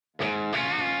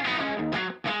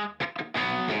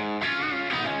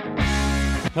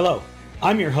Hello,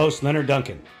 I'm your host, Leonard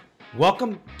Duncan.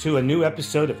 Welcome to a new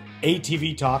episode of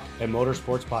ATV Talk and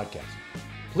Motorsports Podcast.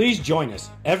 Please join us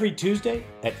every Tuesday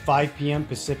at 5 p.m.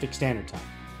 Pacific Standard Time.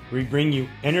 We bring you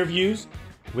interviews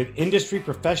with industry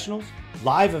professionals,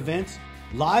 live events,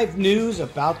 live news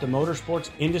about the motorsports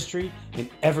industry in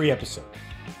every episode.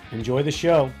 Enjoy the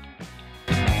show.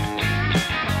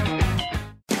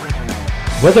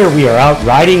 Whether we are out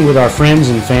riding with our friends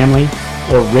and family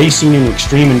or racing in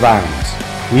extreme environments,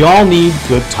 we all need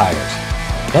good tires.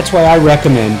 That's why I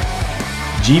recommend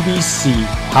GBC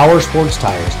Power Sports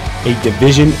Tires, a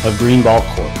division of Greenball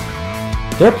Corp.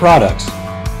 Their products,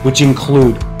 which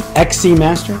include XC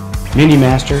Master, Mini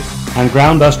Master, and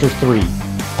Groundbuster 3,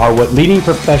 are what leading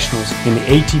professionals in the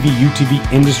ATV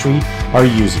UTV industry are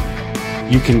using.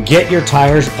 You can get your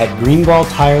tires at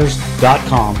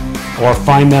greenballtires.com or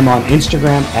find them on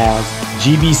Instagram as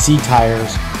GBC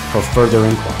Tires for further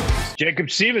inquiries.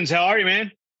 Jacob Stevens, how are you, man?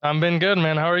 I'm been good,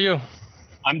 man. How are you?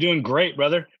 I'm doing great,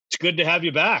 brother. It's good to have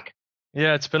you back.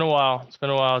 Yeah, it's been a while.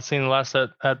 I've seen the last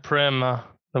at Prim.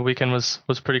 The weekend was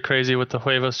pretty crazy with the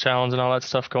Huevos Challenge and all that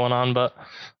stuff going on, but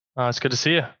it's good to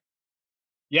see you.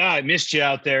 Yeah, I missed you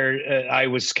out there. I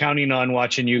was counting on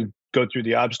watching you go through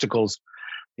the obstacles,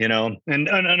 and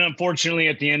unfortunately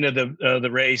at the end of the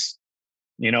race,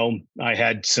 I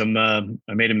had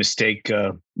I made a mistake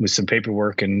with some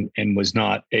paperwork and was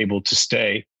not able to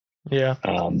stay. Yeah.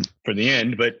 For the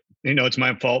end, but it's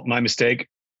my fault, my mistake.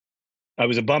 I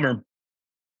was a bummer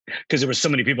because there were so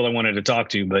many people I wanted to talk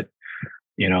to, but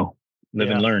live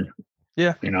and learn.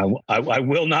 Yeah. I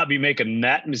will not be making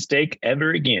that mistake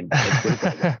ever again.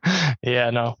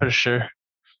 Yeah, no, for sure.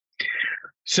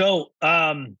 So,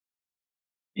 the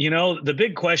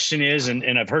big question is,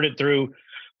 and I've heard it through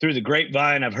the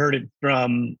grapevine, I've heard it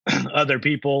from other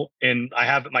people, and I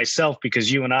have it myself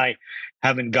because you and I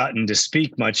haven't gotten to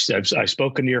speak much. I've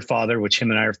spoken to your father, which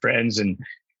him and I are friends, and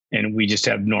we just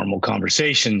have normal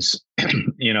conversations,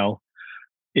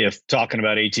 if talking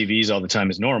about ATVs all the time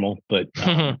is normal, but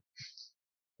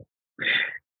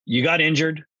you got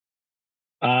injured.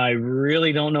 I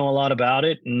really don't know a lot about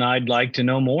it, and I'd like to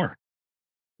know more.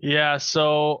 Yeah.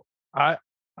 So I'll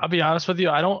be honest with you.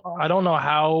 I don't know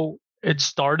how it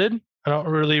started. I don't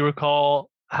really recall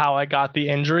how I got the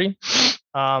injury.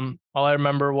 All I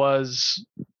remember was,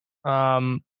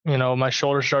 my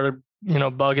shoulder started,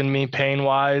 bugging me pain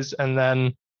wise. And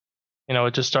then,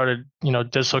 it just started,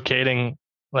 dislocating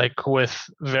like with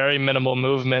very minimal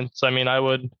movements. I mean, I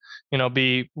would,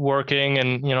 be working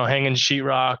and, hanging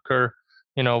sheetrock or,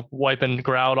 wiping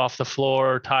grout off the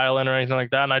floor or tiling or anything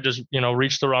like that. And I just,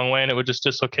 reached the wrong way and it would just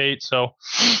dislocate. So,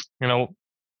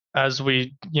 as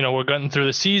we, we're getting through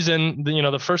the season,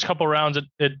 the first couple rounds,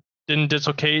 it didn't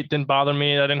dislocate, didn't bother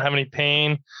me. I didn't have any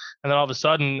pain. And then all of a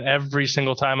sudden, every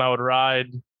single time I would ride,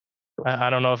 I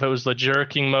don't know if it was the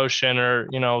jerking motion or,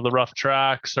 the rough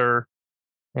tracks or,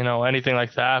 anything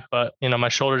like that. But, my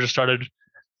shoulder just started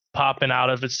popping out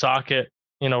of its socket,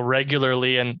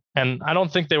 regularly. And I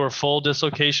don't think they were full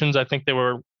dislocations. I think they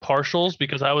were partials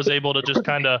because I was able to just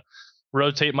kind of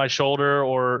rotate my shoulder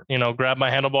or, grab my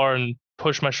handlebar and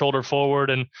push my shoulder forward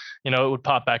and, it would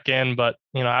pop back in. But,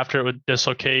 after it would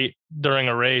dislocate during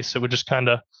a race, it would just kind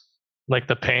of like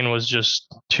the pain was just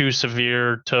too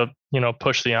severe to,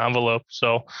 push the envelope.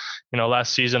 So,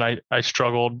 last season I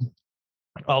struggled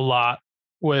a lot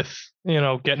with,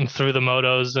 getting through the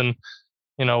motos and,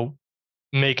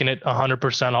 making it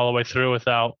 100% all the way through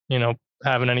without,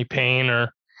 having any pain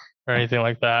or anything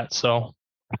like that. So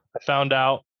I found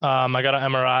out, I got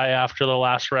an MRI after the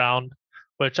last round,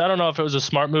 which I don't know if it was a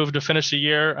smart move to finish the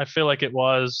year. I feel like it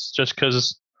was just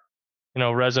because,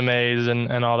 resumes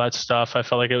and all that stuff. I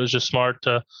felt like it was just smart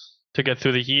to get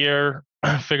through the year,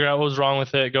 figure out what was wrong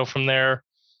with it, go from there.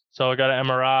 So I got an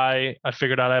MRI. I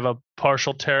figured out I have a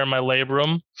partial tear in my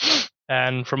labrum.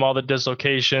 And from all the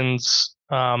dislocations,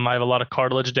 I have a lot of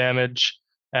cartilage damage.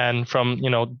 And from,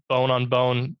 bone on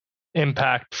bone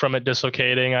impact from it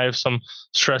dislocating, I have some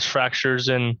stress fractures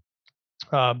in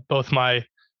both my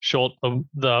shoulder,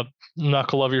 the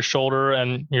knuckle of your shoulder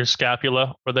and your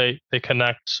scapula where they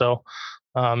connect. So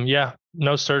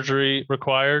no surgery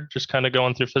required, just kind of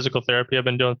going through physical therapy. I've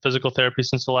been doing physical therapy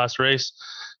since the last race.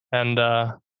 And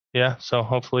so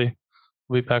hopefully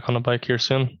we'll be back on the bike here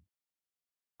soon.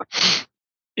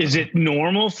 Is it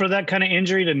normal for that kind of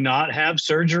injury to not have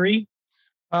surgery?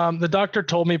 The doctor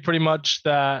told me pretty much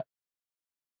that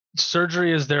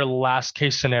surgery is their last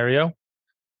case scenario.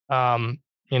 I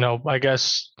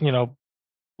guess,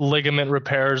 ligament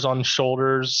repairs on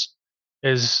shoulders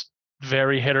is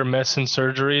very hit or miss in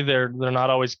surgery. They're not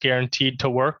always guaranteed to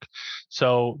work.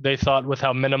 So they thought with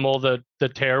how minimal the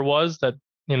tear was that,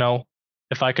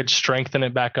 if I could strengthen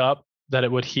it back up, that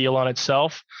it would heal on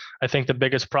itself. I think the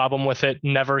biggest problem with it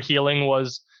never healing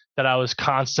was that I was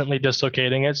constantly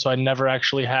dislocating it. So I never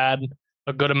actually had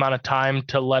a good amount of time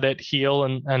to let it heal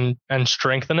and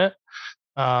strengthen it.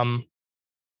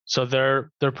 So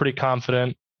they're pretty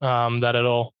confident that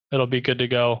it'll be good to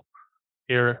go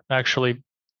here. Actually,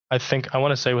 I think I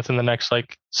want to say within the next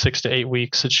like 6 to 8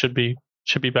 weeks, it should be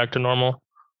back to normal.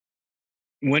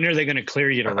 When are they going to clear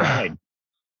you to ride?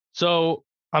 So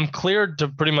I'm cleared to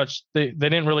pretty much. They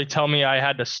didn't really tell me I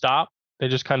had to stop. They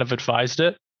just kind of advised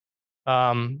it.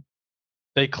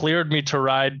 They cleared me to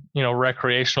ride,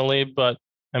 recreationally, but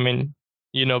I mean,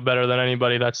 better than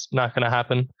anybody, that's not going to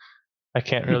happen. I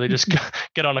can't really just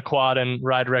get on a quad and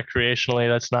ride recreationally.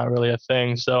 That's not really a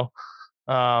thing. So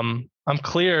I'm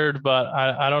cleared, but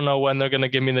I don't know when they're going to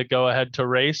give me the go ahead to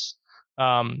race.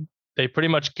 They pretty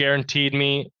much guaranteed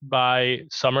me by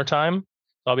summertime.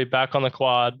 I'll be back on the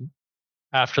quad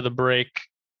after the break,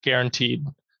 guaranteed.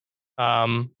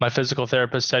 My physical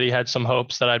therapist said he had some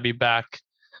hopes that I'd be back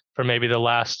for maybe the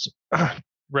last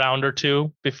round or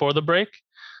two before the break.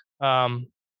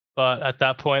 But at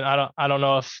that point, I don't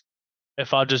know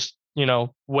if I'll just,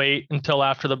 wait until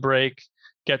after the break,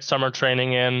 get summer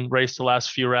training in, race the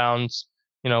last few rounds,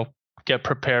 get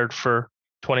prepared for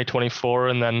 2024,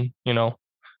 and then,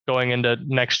 going into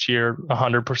next year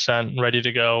 100% ready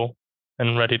to go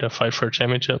and ready to fight for a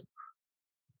championship.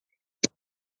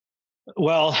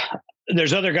 Well,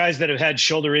 there's other guys that have had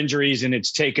shoulder injuries and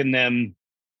it's taken them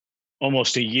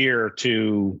almost a year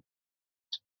to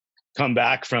come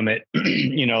back from it.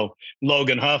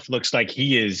 Logan Huff looks like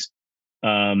he is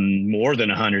more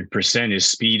than 100%. His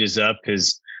speed is up.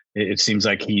 It seems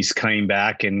like he's coming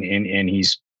back and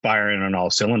he's firing on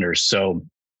all cylinders. So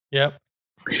yep.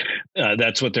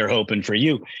 That's what they're hoping for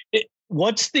you.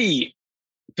 What's the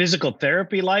physical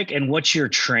therapy like, and what's your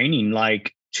training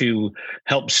like to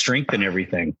help strengthen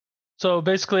everything? So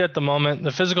basically at the moment,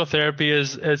 the physical therapy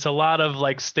it's a lot of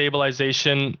like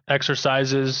stabilization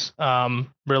exercises,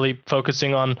 really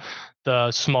focusing on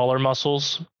the smaller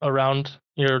muscles around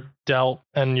your delt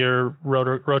and your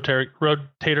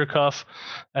rotator cuff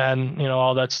and,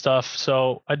 all that stuff.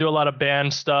 So I do a lot of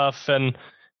band stuff and,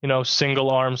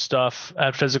 single arm stuff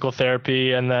at physical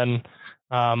therapy. And then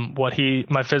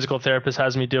my physical therapist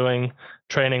has me doing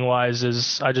training wise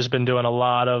is I just been doing a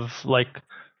lot of like,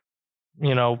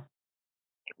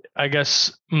 I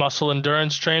guess muscle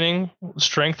endurance training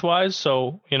strength wise.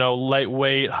 So,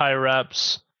 lightweight, high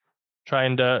reps,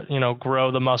 trying to, grow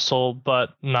the muscle,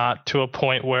 but not to a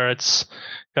point where it's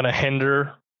going to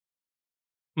hinder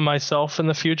myself in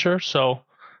the future. So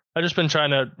I've just been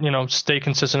trying to, stay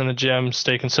consistent in the gym,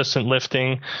 stay consistent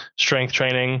lifting, strength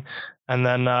training. And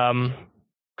then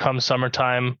come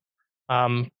summertime,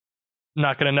 not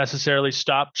going to necessarily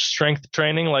stop strength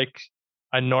training like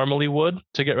I normally would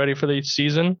to get ready for the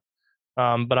season.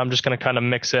 But I'm just going to kind of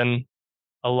mix in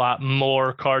a lot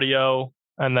more cardio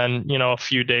and then, a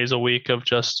few days a week of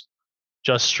just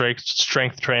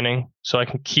strength training so I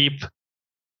can keep,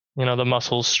 the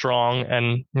muscles strong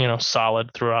and,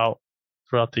 solid throughout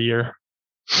the year.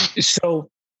 So,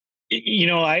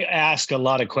 I ask a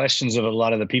lot of questions of a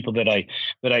lot of the people that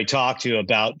I talk to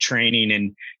about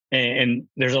training, and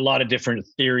there's a lot of different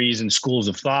theories and schools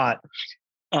of thought.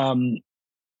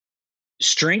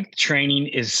 Strength training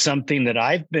is something that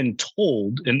I've been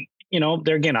told, and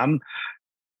there again,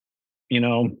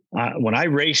 when I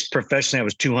raced professionally, I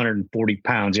was 240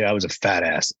 pounds. Yeah, I was a fat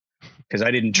ass because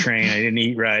I didn't train, I didn't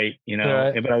eat right,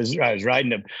 right. But I was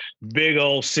riding a big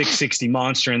old 660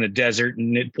 monster in the desert,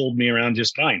 and it pulled me around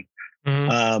just fine.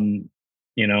 Mm-hmm.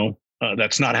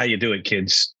 That's not how you do it,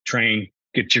 kids. Train,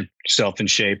 get yourself in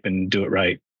shape, and do it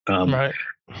right. Right.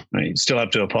 I still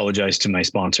have to apologize to my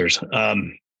sponsors.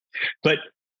 But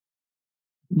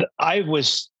I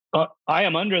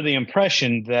am under the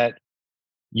impression that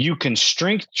you can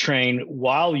strength train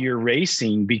while you're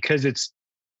racing because it's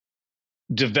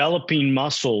developing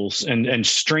muscles and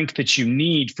strength that you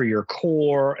need for your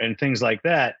core and things like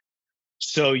that.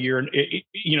 So you're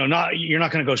not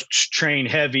going to go train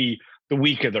heavy the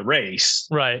week of the race,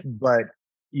 right? But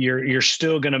you're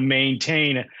still going to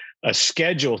maintain a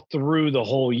schedule through the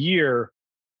whole year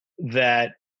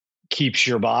that keeps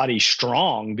your body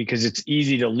strong, because it's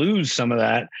easy to lose some of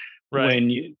that when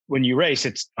you race.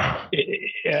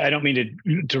 I don't mean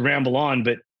to ramble on,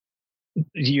 but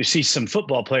you see some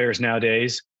football players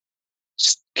nowadays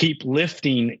keep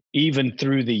lifting even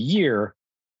through the year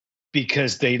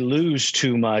because they lose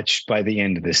too much by the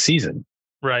end of the season.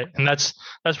 Right. And that's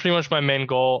pretty much my main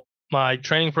goal. My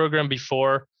training program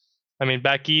before,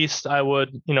 back east, I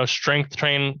would, strength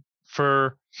train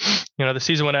for, the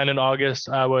season would end in August.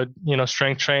 I would,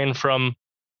 strength train from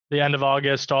the end of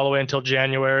August all the way until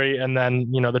January. And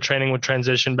then, the training would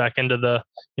transition back into the,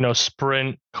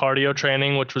 sprint cardio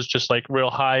training, which was just like real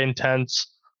high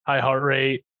intense, high heart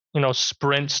rate,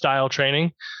 sprint style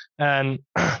training. And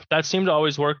that seemed to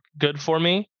always work good for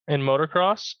me in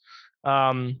motocross.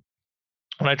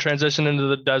 When I transitioned into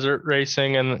the desert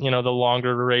racing and, the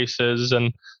longer races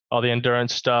and all the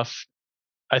endurance stuff,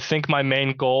 I think my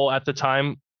main goal at the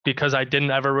time, because I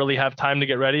didn't ever really have time to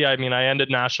get ready. I mean, I ended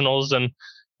nationals and,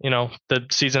 the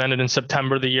season ended in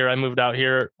September, the year I moved out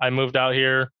here. I moved out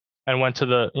here and went to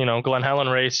the, Glen Helen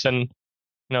race. And,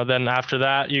 then after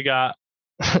that, you got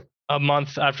a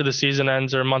month after the season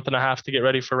ends or a month and a half to get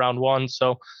ready for round one.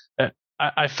 So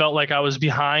I felt like I was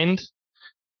behind,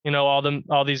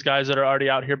 all these guys that are already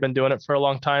out here been doing it for a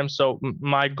long time. So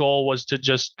my goal was to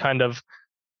just kind of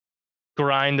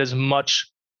grind as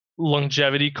much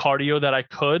longevity cardio that I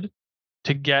could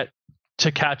to get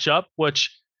to catch up,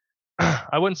 which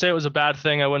I wouldn't say it was a bad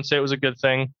thing. I wouldn't say it was a good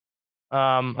thing.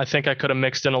 I think I could have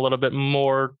mixed in a little bit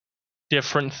more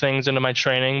different things into my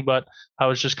training, but I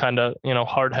was just kind of,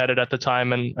 hard-headed at the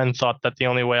time and thought that the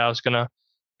only way I was going to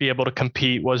be able to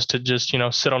compete was to just,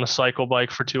 sit on a cycle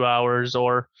bike for 2 hours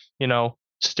or,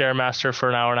 Stairmaster for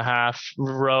an hour and a half,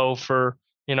 row for,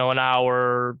 an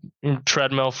hour,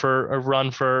 treadmill for a run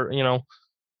for,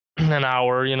 an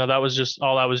hour. That was just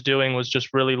all I was doing was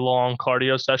just really long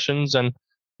cardio sessions. And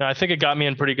I think it got me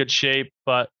in pretty good shape,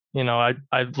 but,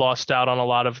 I lost out on a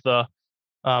lot of the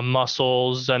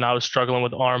muscles and I was struggling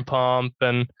with arm pump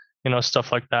and,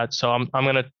 stuff like that. So I'm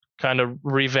going to kind of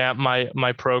revamp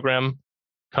my program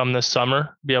come this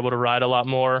summer, be able to ride a lot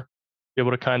more, be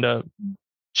able to kind of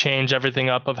change everything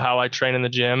up of how I train in the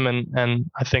gym.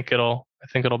 And I think it'll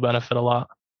benefit a lot.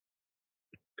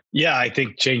 Yeah, I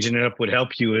think changing it up would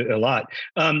help you a lot.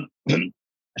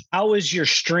 How is your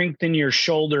strength in your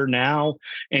shoulder now?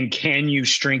 And can you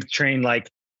strength train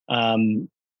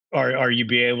are you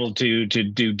be able to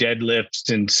do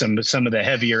deadlifts and some of the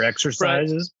heavier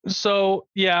exercises? Right. So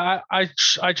yeah, I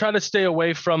try to stay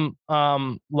away from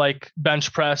like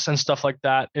bench press and stuff like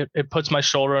that. It puts my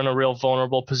shoulder in a real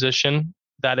vulnerable position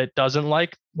that it doesn't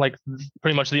like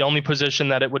pretty much the only position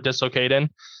that it would dislocate in.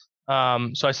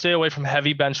 So I stay away from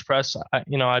heavy bench press.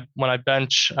 When I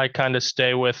bench, I kind of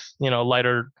stay with,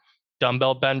 lighter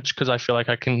dumbbell bench because I feel like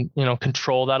I can,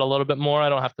 control that a little bit more. I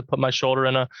don't have to put my shoulder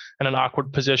in an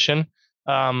awkward position.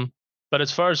 But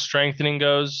as far as strengthening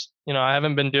goes, I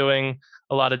haven't been doing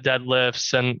a lot of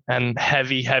deadlifts and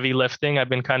heavy lifting. I've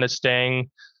been kind of staying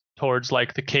towards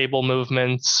like the cable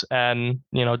movements and,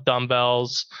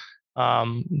 dumbbells,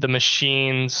 the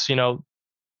machines,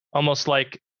 almost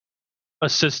like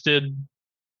assisted,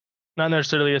 not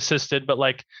necessarily assisted, but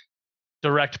like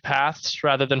direct paths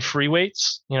rather than free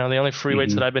weights. The only free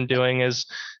weights that I've been doing is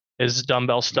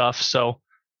dumbbell stuff. So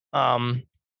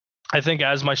I think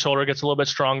as my shoulder gets a little bit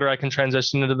stronger, I can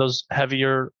transition into those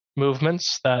heavier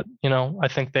movements that, I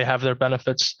think they have their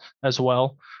benefits as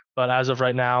well. But as of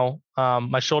right now,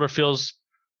 my shoulder feels,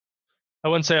 I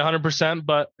wouldn't say 100%,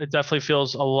 but it definitely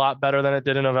feels a lot better than it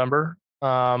did in November.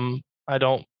 I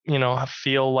don't,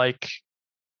 feel like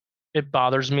it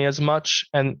bothers me as much.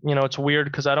 And, it's weird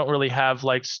because I don't really have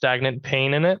like stagnant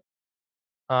pain in it.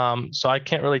 So I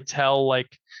can't really tell like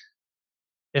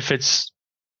if it's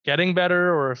getting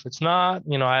better or if it's not,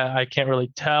 I can't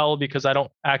really tell because I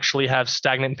don't actually have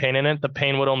stagnant pain in it. The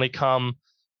pain would only come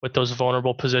with those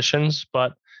vulnerable positions.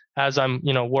 But as I'm,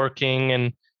 working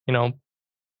and,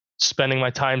 spending my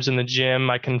times in the gym,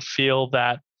 I can feel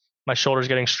that my shoulder's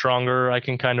getting stronger. I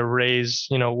can kind of raise,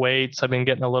 weights. I've been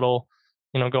getting a little,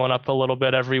 going up a little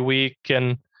bit every week.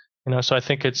 And, so I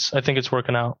think it's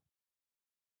working out.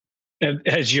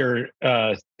 Has your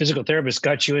physical therapist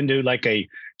got you into like a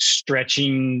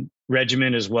stretching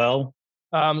regimen as well?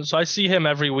 So I see him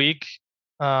every week,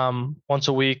 once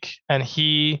a week, and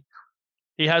he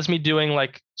has me doing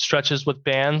like stretches with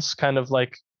bands, kind of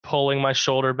like pulling my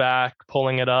shoulder back,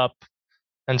 pulling it up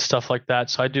and stuff like that.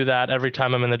 So I do that every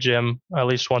time I'm in the gym, at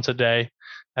least once a day.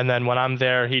 And then when I'm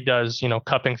there, he does,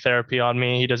 cupping therapy on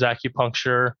me. He does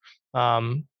acupuncture.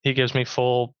 He gives me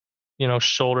full,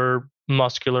 shoulder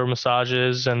muscular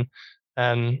massages.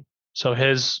 And so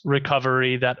his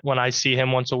recovery, that when I see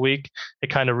him once a week,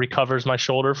 it kind of recovers my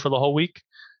shoulder for the whole week.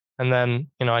 And then,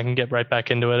 I can get right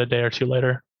back into it a day or two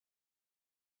later.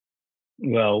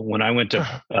 Well, when I went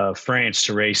to France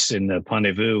to race in the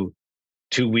Pont-de-Vaux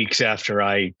 2 weeks after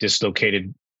I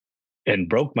dislocated and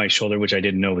broke my shoulder, which I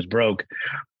didn't know was broke,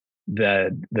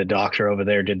 the doctor over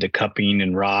there did the cupping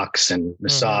and rocks and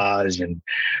massage. And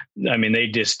I mean, they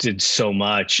just did so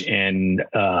much. And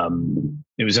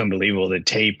it was unbelievable, the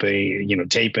taping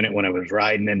it when I was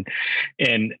riding.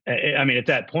 And I mean, at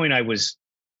that point I was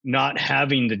not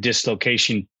having the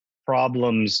dislocation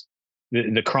problems,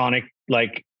 the chronic,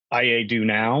 like I do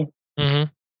now,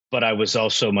 but I was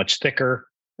also much thicker.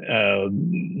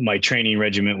 My training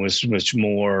regimen was much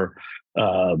more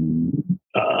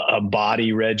a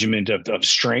body regiment of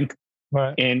strength,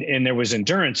 right. And there was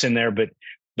endurance in there, but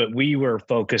we were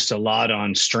focused a lot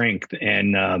on strength.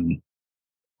 And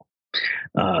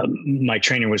my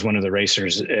trainer was one of the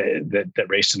racers that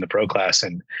raced in the pro class,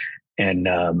 and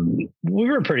we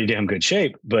were in pretty damn good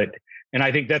shape. And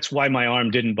I think that's why my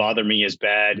arm didn't bother me as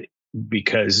bad,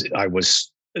 because there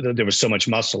was so much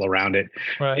muscle around it,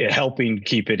 right. helping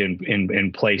keep it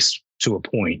in place to a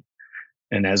point.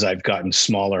 And as I've gotten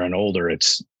smaller and older,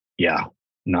 it's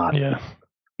not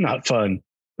fun.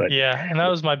 But yeah, and that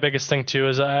was my biggest thing too,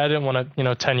 is I didn't want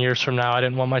to, 10 years from now, I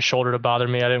didn't want my shoulder to bother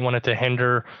me. I didn't want it to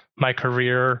hinder my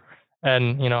career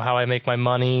and, how I make my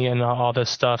money and all this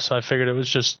stuff. So I figured it was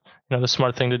just, the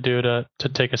smart thing to do to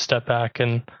take a step back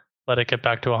and let it get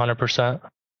back to 100%.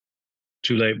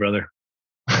 Too late, brother.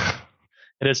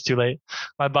 It is too late.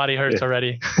 My body hurts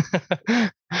already.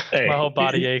 Hey, my whole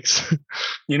body aches.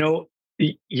 You know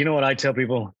what I tell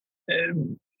people?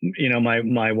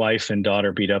 My wife and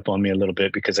daughter beat up on me a little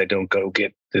bit because I don't go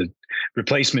get the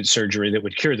replacement surgery that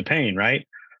would cure the pain, right?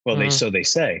 Well, they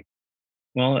say.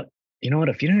 Well, you know what?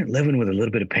 If you're not living with a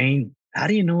little bit of pain, how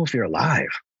do you know if you're alive?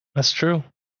 That's true.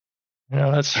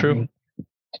 That's true.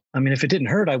 I mean, if it didn't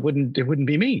hurt, it wouldn't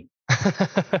be me.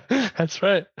 That's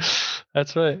right.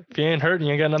 That's right. If you ain't hurting,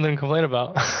 you ain't got nothing to complain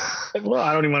about. Well,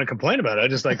 I don't even want to complain about it. I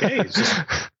just hey, it's just,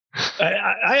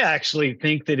 I actually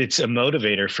think that it's a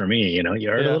motivator for me. You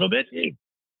hurt a little bit.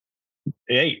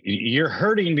 Hey, you're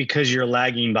hurting because you're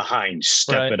lagging behind.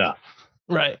 Step it up.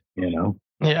 Right.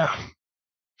 Yeah.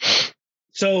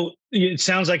 So it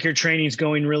sounds like your training's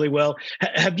going really well.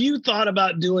 Have you thought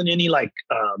about doing any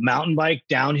mountain bike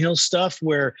downhill stuff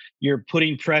where you're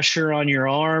putting pressure on your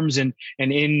arms and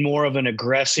in more of an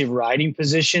aggressive riding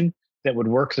position that would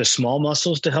work the small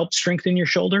muscles to help strengthen your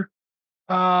shoulder?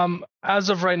 As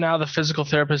of right now, the physical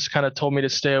therapist kind of told me to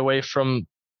stay away from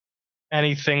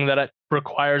anything that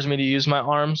requires me to use my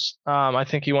arms. I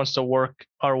think he wants to work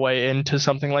our way into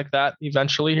something like that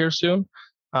eventually here soon.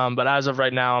 But as of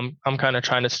right now, I'm kind of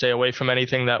trying to stay away from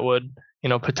anything that would,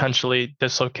 potentially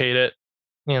dislocate it.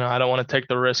 I don't want to take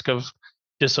the risk of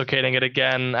dislocating it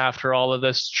again after all of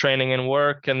this training and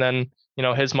work. And then,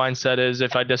 his mindset is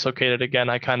if I dislocate it again,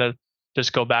 I kind of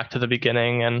just go back to the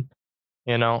beginning. And,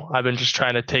 I've been just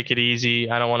trying to take it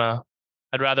easy.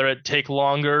 I'd rather it take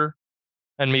longer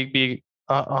and me be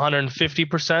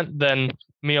 150% than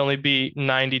me only be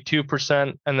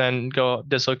 92% and then go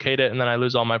dislocate it and then I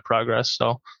lose all my progress.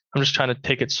 So I'm just trying to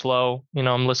take it slow.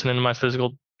 I'm listening to my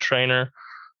physical trainer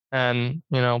and,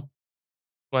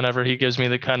 whenever he gives me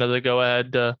the go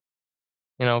ahead to,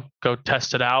 go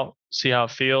test it out, see how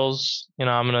it feels,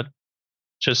 I'm going to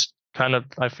just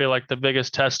I feel like the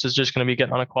biggest test is just going to be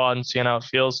getting on a quad and seeing how it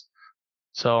feels.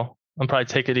 So I'm probably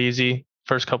take it easy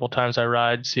first couple times I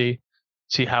ride, see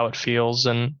how it feels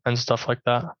and stuff like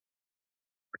that.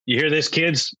 You hear this,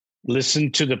 kids?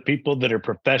 Listen to the people that are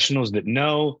professionals that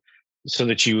know, so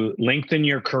that you lengthen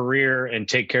your career and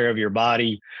take care of your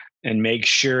body and make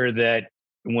sure that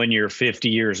when you're 50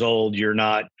 years old, you're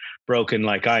not broken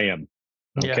like I am.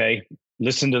 Okay. Yeah.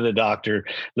 Listen to the doctor,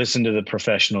 listen to the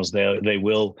professionals. They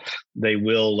will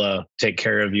take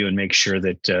care of you and make sure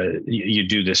that you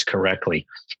do this correctly.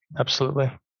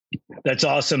 Absolutely. That's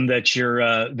awesome that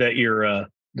you're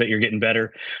getting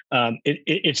better.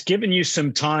 It's given you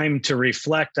some time to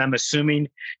reflect, I'm assuming.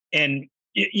 And,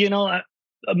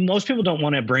 most people don't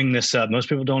want to bring this up. Most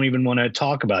people don't even want to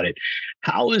talk about it.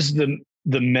 How is the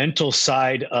mental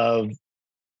side of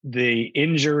the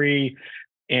injury,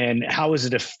 and how is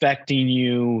it affecting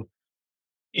you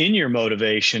in your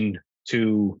motivation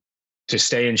to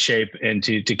stay in shape and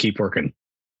to keep working?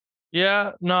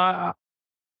 Yeah, no,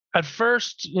 at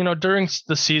first, during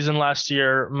the season last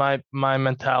year, my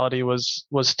mentality was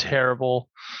terrible.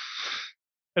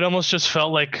 It almost just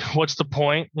felt like, what's the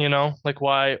point? Like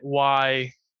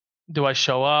why do I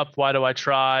show up? Why do I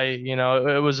try?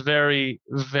 It was very,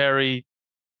 very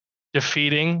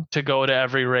defeating to go to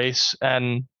every race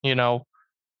and,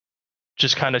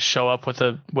 just kind of show up with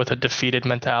a defeated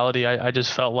mentality. I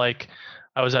just felt like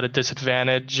I was at a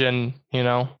disadvantage and,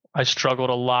 I struggled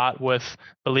a lot with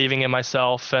believing in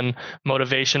myself, and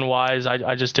motivation wise,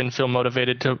 I just didn't feel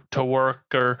motivated to work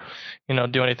or,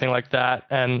 do anything like that.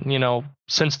 And,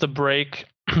 since the break,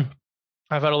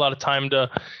 I've had a lot of time to,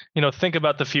 think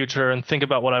about the future and think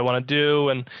about what I want to do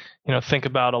and, think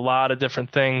about a lot of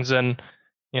different things. And,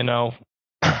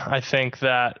 I think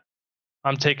that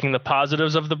I'm taking the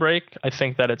positives of the break. I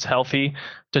think that it's healthy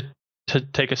to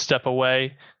take a step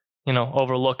away,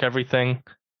 overlook everything,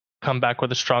 come back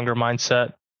with a stronger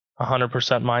mindset, 100%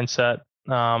 mindset.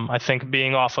 I think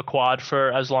being off a quad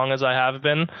for as long as I have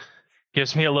been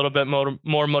gives me a little bit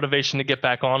more motivation to get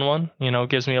back on one,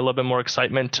 gives me a little bit more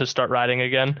excitement to start riding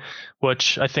again,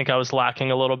 which I think I was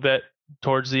lacking a little bit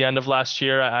towards the end of last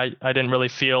year. I didn't really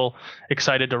feel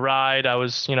excited to ride. I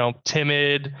was,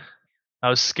 timid. I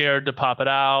was scared to pop it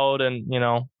out. And,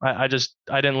 I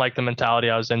didn't like the mentality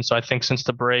I was in. So I think since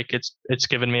the break, it's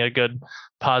given me a good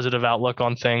positive outlook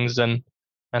on things. And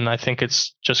I think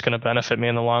it's just going to benefit me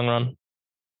in the long run.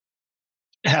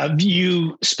 Have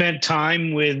you spent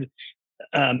time with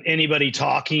anybody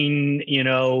talking,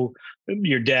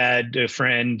 your dad, a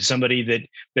friend, somebody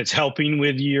that's helping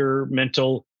with your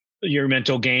mental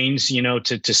gains,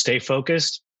 to stay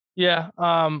focused? Yeah.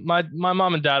 My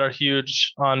mom and dad are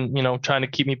huge on, trying to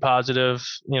keep me positive.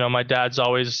 My dad's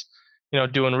always,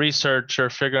 doing research or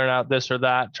figuring out this or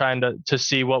that, trying to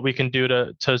see what we can do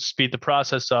to speed the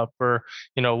process up, or,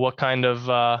 what kind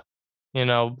of,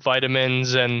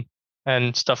 vitamins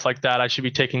and stuff like that I should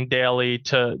be taking daily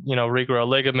to, regrow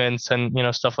ligaments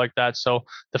and, stuff like that. So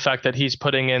the fact that he's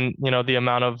putting in, the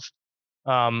amount of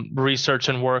research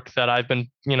and work that I've been,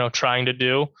 trying to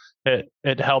do,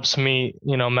 it helps me,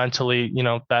 mentally,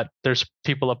 that there's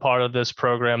people a part of this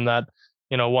program that,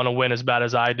 want to win as bad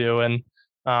as I do. And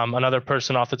another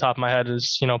person off the top of my head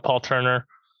is, Paul Turner,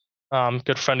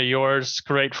 good friend of yours,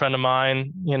 great friend of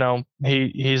mine.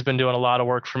 He's been doing a lot of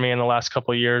work for me in the last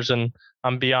couple of years, and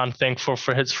I'm beyond thankful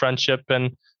for his friendship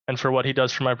and for what he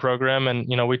does for my program. And,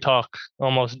 we talk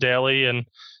almost daily, and,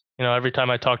 every time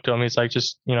I talk to him, he's like,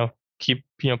 just, keep,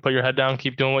 put your head down,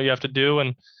 keep doing what you have to do.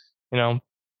 And,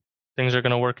 things are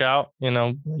going to work out,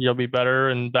 you'll be better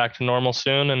and back to normal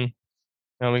soon. And,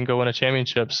 we can go win a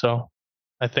championship. So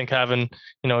I think having,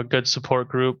 a good support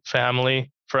group,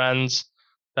 family, friends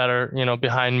that are,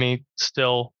 behind me,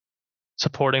 still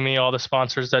supporting me, all the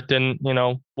sponsors that didn't,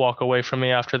 walk away from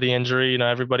me after the injury,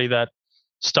 everybody that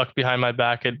stuck behind my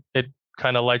back, it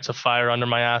kind of lights a fire under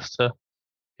my ass to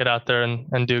get out there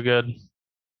and do good.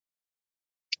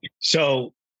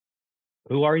 So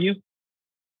who are you?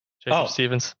 Jacob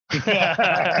Stevens.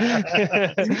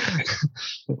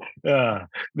 No,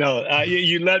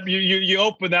 you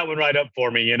opened that one right up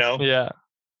for me, Yeah.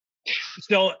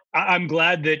 So I'm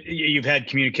glad that you've had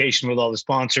communication with all the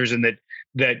sponsors and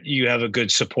that you have a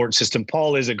good support system.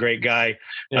 Paul is a great guy.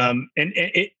 Yeah.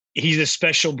 He's a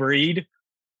special breed,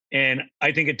 and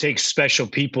I think it takes special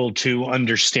people to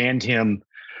understand him.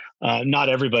 Not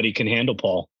everybody can handle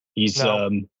Paul. He's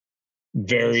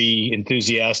very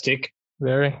enthusiastic.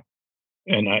 Very.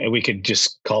 And we could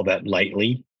just call that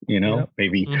lightly, Yep.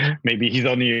 Maybe he's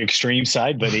on the extreme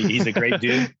side, but he's a great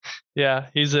dude. Yeah,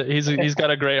 he's got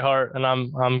a great heart, and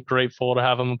I'm grateful to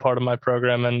have him a part of my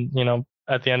program. And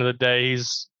at the end of the day,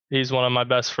 he's one of my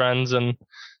best friends. And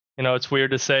it's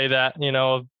weird to say that,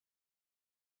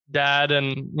 dad,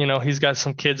 and he's got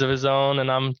some kids of his own,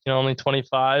 and I'm only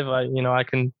 25. I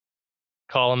can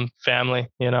call him family.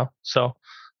 So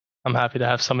I'm happy to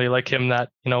have somebody like him that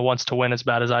wants to win as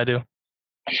bad as I do.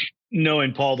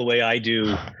 Knowing Paul the way I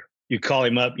do, you call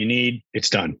him up, it's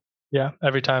done. Yeah,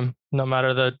 every time, no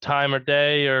matter the time or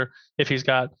day, or if he's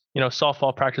got,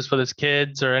 softball practice with his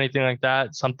kids or anything like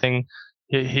that, something,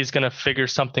 he's going to figure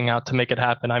something out to make it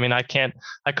happen. I mean, I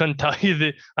couldn't tell you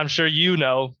that. I'm sure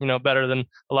better than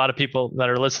a lot of people that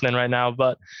are listening right now,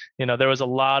 but, there was a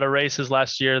lot of races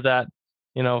last year that,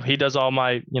 he does all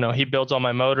my, he builds all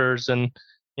my motors, and,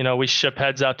 we ship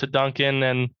heads out to Duncan,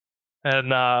 and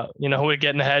we're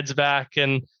getting the heads back,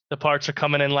 and the parts are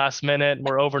coming in last minute.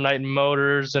 We're overnighting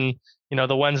motors, and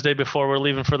the Wednesday before we're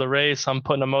leaving for the race, I'm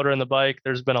putting a motor in the bike.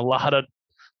 There's been a lot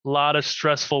of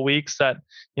stressful weeks that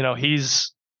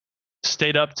he's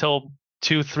stayed up till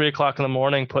 2-3 o'clock in the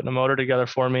morning putting a motor together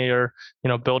for me, or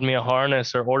build me a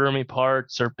harness, or order me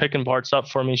parts, or picking parts up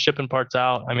for me, shipping parts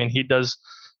out. I mean, he does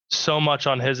so much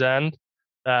on his end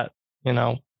that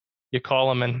you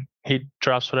call him and he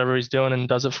drops whatever he's doing and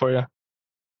does it for you.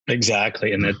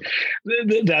 Exactly. And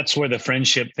that's where the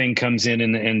friendship thing comes in,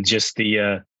 and just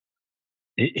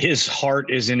his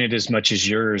heart is in it as much as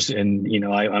yours. And,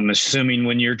 I'm assuming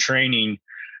when you're training,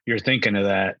 you're thinking of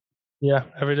that. Yeah.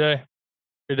 Every day,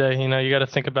 you got to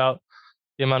think about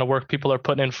the amount of work people are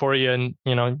putting in for you, and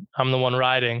I'm the one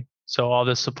riding. So all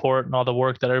this support and all the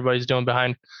work that everybody's doing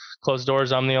behind closed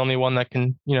doors, I'm the only one that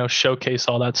can showcase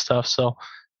all that stuff. So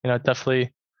it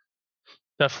definitely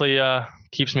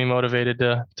keeps me motivated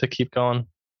to keep going.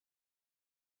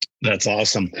 That's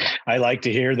awesome. I like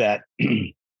to hear that.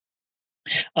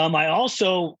 I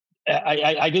also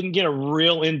I didn't get a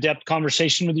real in-depth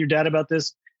conversation with your dad about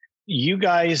this. You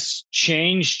guys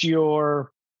changed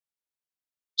your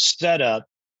setup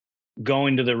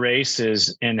going to the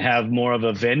races and have more of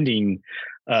a vending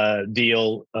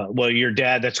deal. Well, your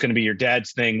dad, that's going to be your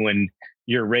dad's thing when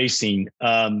you're racing.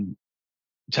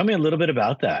 Tell me a little bit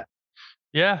about that.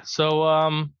 Yeah.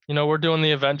 So, we're doing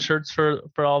the event shirts for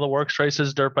all the works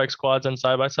races, dirt bikes, quads, and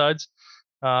side-by-sides.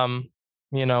 That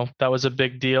was a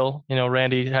big deal.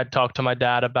 Randy had talked to my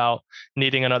dad about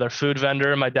needing another food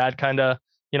vendor. My dad kind of,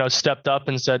 stepped up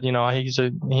and said,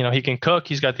 he can cook,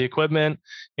 he's got the equipment,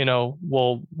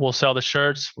 we'll sell the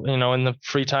shirts, in the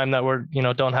free time that we're,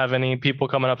 don't have any people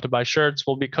coming up to buy shirts,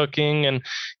 we'll be cooking and,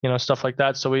 stuff like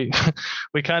that. So we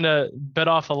kind of bit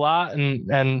off a lot,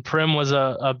 and Prim was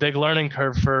a big learning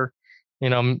curve for,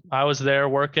 I was there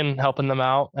working, helping them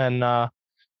out. And,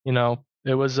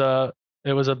 it was a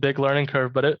big learning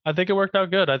curve, but I think it worked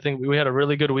out good. I think we had a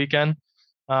really good weekend.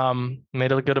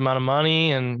 Made a good amount of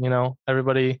money, and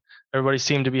everybody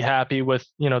seemed to be happy with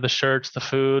the shirts, the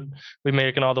food. We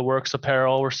making all the works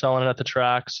apparel. We're selling it at the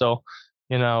track. So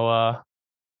it's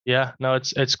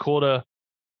cool to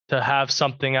have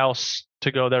something else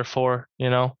to go there for.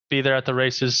 Be there at the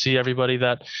races, see everybody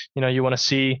that you want to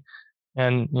see,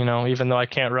 and even though I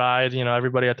can't ride,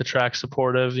 everybody at the track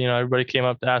supportive. Everybody came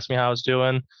up to ask me how I was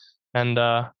doing, and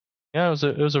it was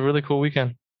a really cool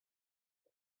weekend.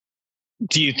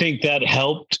 Do you think that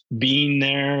helped being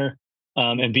there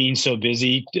and being so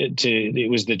busy?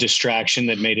 It was the distraction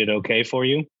that made it okay for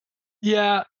you?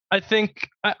 Yeah, I think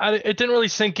it didn't really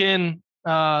sink in,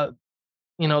 the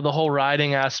whole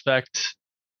riding aspect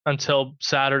until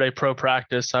Saturday pro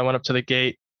practice. I went up to the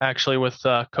gate actually with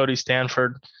Cody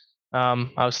Stanford. I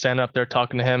was standing up there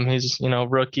talking to him. He's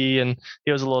rookie, and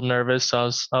he was a little nervous. So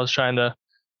I was trying to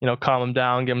calm him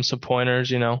down, give him some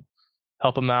pointers,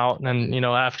 help them out. And,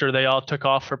 after they all took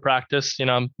off for practice,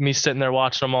 me sitting there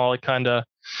watching them all, it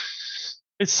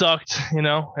sucked.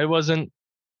 It wasn't,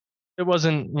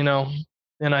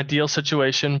 an ideal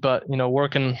situation, but,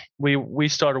 working, we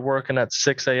started working at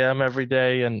 6 a.m. every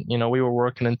day, and, we were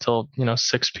working until,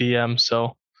 6 p.m.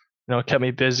 So, it kept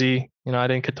me busy. I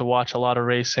didn't get to watch a lot of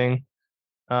racing.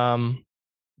 It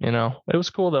was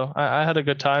cool though. I had a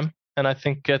good time. And I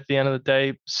think at the end of the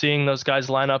day, seeing those guys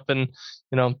line up and,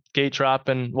 gate drop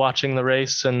and watching the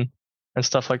race and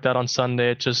stuff like that on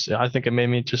Sunday, I think it made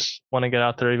me just want to get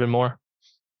out there even more.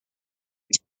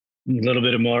 A little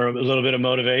bit of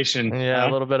motivation. Yeah, huh?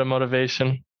 A little bit of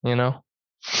motivation,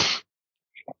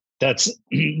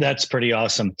 That's pretty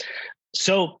awesome.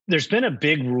 So there's been a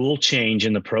big rule change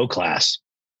in the pro class.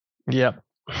 Yep.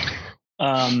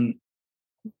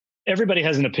 Everybody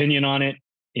has an opinion on it.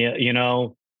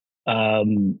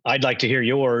 I'd like to hear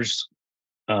yours,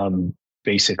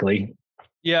 basically.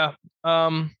 Yeah.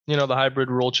 The hybrid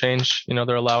rule change,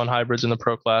 they're allowing hybrids in the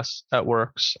pro class at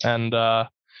works. And, I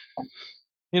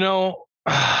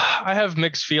have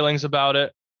mixed feelings about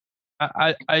it.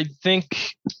 I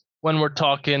think when we're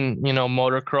talking,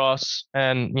 motocross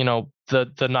and,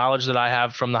 the knowledge that I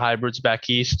have from the hybrids back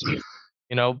east,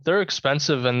 they're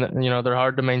expensive and, they're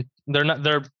hard to maintain.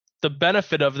 The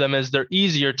benefit of them is they're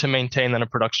easier to maintain than a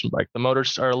production bike. The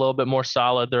motors are a little bit more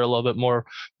solid. They're a little bit more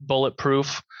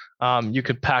bulletproof. You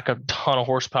could pack a ton of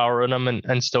horsepower in them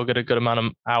and still get a good amount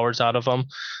of hours out of them.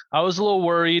 I was a little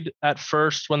worried at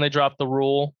first when they dropped the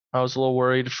rule. I was a little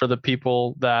worried for the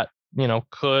people that,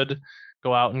 could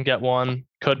go out and get one,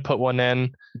 could put one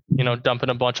in,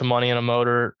 dumping a bunch of money in a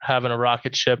motor, having a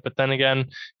rocket ship. But then again,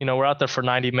 we're out there for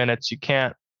 90 minutes. You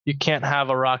can't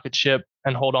have a rocket ship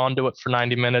and hold on to it for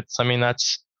 90 minutes. I mean,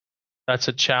 that's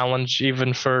a challenge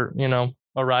even for,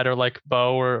 a rider like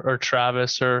Bo or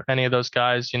Travis or any of those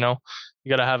guys. You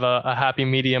got to have a happy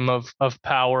medium of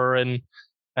power and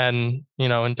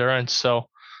endurance. So,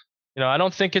 I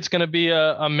don't think it's going to be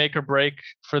a make or break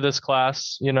for this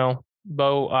class.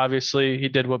 Bo, obviously he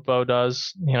did what Bo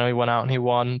does. He went out and he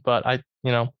won, but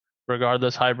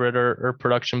regardless, hybrid or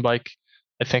production bike,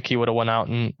 I think he would have went out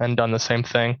and done the same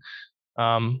thing.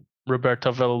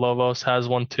 Roberto Villalobos has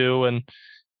one too. And,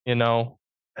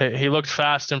 he looked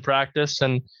fast in practice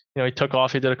and, he took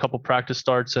off, he did a couple practice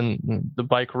starts and the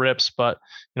bike rips, but,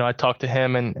 I talked to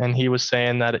him and he was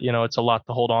saying that, it's a lot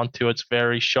to hold on to. It's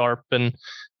very sharp and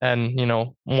and,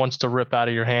 wants to rip out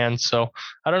of your hands. So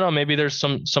I don't know, maybe there's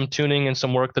some tuning and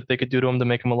some work that they could do to him to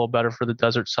make him a little better for the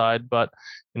desert side. But,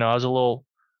 I was a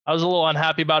little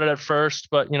unhappy about it at first,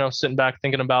 but, sitting back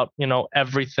thinking about,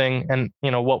 everything and,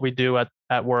 what we do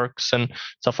at works and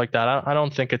stuff like that. I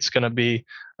don't think it's going to be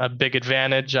a big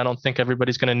advantage. I don't think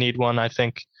everybody's going to need one. I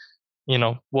think,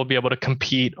 we'll be able to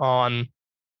compete on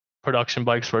production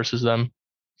bikes versus them.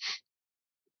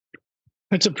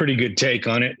 That's a pretty good take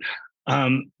on it.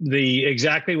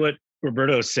 Exactly what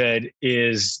Roberto said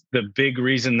is the big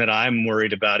reason that I'm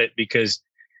worried about it, because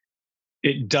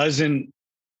it doesn't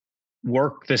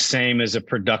work the same as a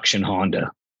production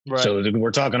Honda. Right. So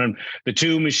we're talking on the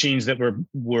two machines that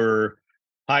were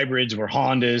hybrids, were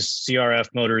Hondas, CRF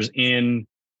motors in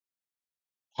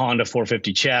Honda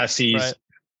 450 chassis. Right.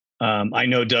 I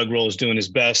know Doug Roll is doing his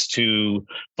best to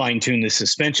fine tune the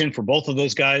suspension for both of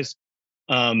those guys.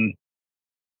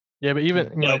 Yeah, but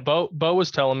even Bo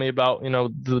was telling me about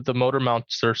the motor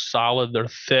mounts. They're solid, they're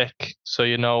thick, so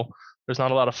there's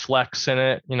not a lot of flex in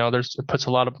it. It puts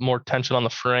a lot of more tension on the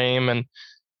frame, and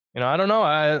I don't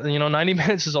know. 90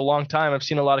 minutes is a long time. I've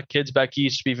seen a lot of kids back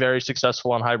east be very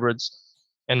successful on hybrids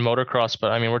and motocross,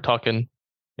 but I mean we're talking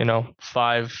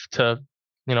 5 to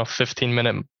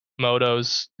 15-minute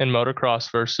motos in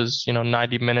motocross versus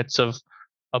 90 minutes of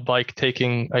a bike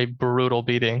taking a brutal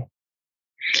beating.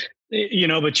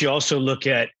 But you also look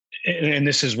at, and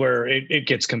this is where it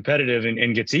gets competitive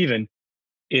and gets even,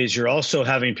 is you're also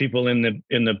having people in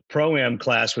the Pro-Am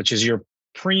class, which is your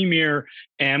premier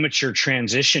amateur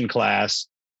transition class,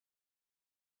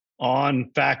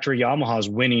 on factory Yamahas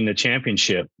winning the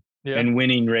championship and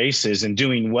winning races and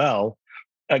doing well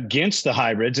against the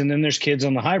hybrids. And then there's kids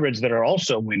on the hybrids that are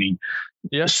also winning.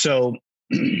 Yeah. So,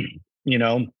 you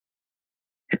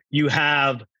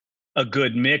have a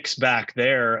good mix back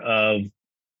there of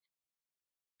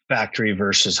factory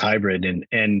versus hybrid, and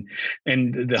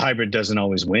the hybrid doesn't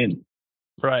always win.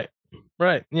 Right.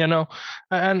 And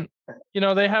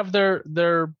they have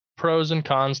their pros and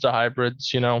cons to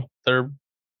hybrids.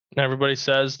 Everybody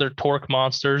says they're torque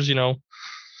monsters. They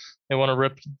want to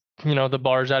rip the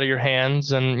bars out of your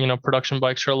hands, and production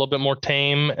bikes are a little bit more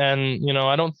tame. And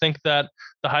I don't think that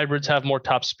the hybrids have more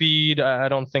top speed. I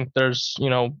don't think there's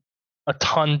a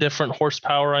ton different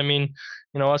horsepower. I mean,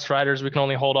 us riders, we can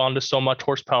only hold on to so much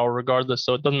horsepower regardless.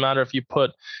 So it doesn't matter if you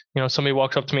put, somebody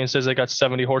walks up to me and says they got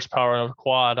 70 horsepower in a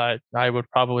quad. I would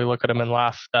probably look at them and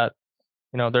laugh that,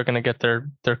 they're going to get their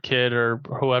kid or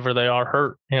whoever they are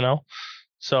hurt,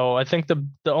 So I think the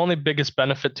only biggest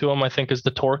benefit to them, I think, is the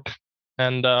torque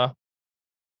and,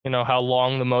 how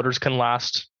long the motors can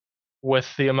last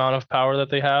with the amount of power that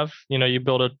they have. You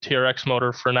build a TRX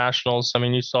motor for nationals. I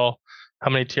mean, you saw how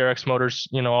many TRX motors,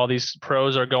 all these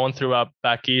pros are going through out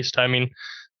back east. I mean,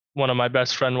 one of my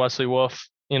best friend, Wesley Wolf,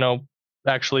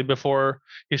 actually before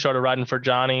he started riding for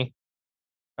Johnny,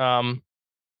 those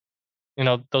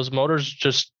motors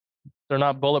just, they're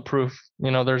not bulletproof.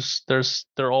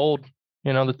 They're old,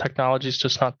 the technology's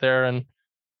just not there. And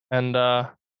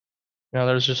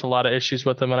there's just a lot of issues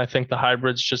with them. And I think the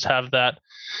hybrids just have that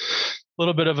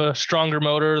little bit of a stronger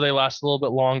motor. They last a little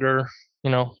bit longer, a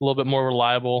little bit more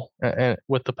reliable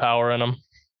with the power in them.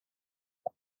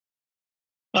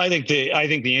 I think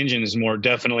the engine is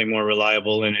definitely more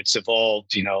reliable, and it's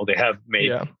evolved. They have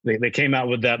made, they came out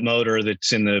with that motor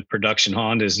that's in the production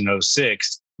Hondas in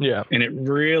 06. Yeah. And it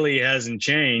really hasn't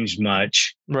changed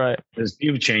much. Right. There's a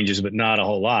few changes, but not a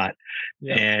whole lot.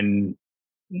 Yeah. And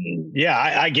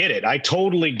I get it. I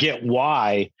totally get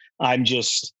why. I'm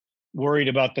just worried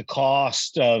about the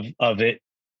cost of it.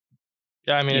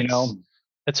 Yeah. I mean,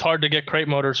 it's hard to get crate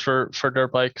motors for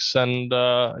dirt bikes, and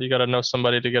you got to know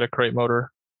somebody to get a crate motor,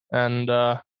 and you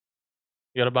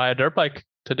got to buy a dirt bike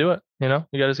to do it. You got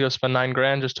to go spend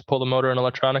 $9,000 just to pull the motor and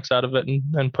electronics out of it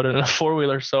and put it in a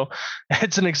 4-wheeler. So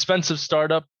it's an expensive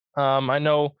startup. I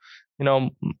know,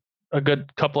 a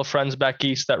good couple of friends back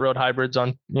east that rode hybrids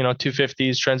on,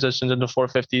 250s, transitioned into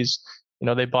 450s.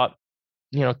 They bought,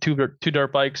 two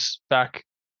dirt bikes back,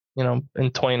 in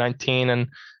 2019. And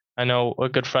I know a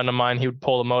good friend of mine, he would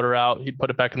pull the motor out, he'd put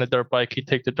it back in the dirt bike, he'd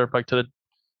take the dirt bike to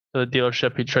the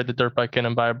dealership, he'd trade the dirt bike in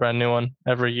and buy a brand new one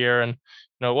every year. And,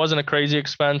 it wasn't a crazy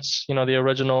expense. The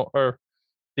original, or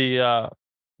the,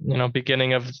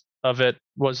 beginning of it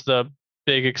was the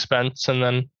big expense. And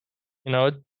then,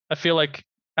 I feel like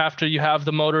after you have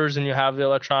the motors and you have the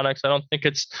electronics, I don't think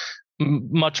it's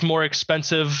much more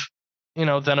expensive,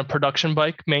 than a production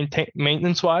bike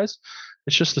maintenance wise.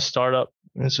 It's just the startup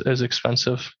is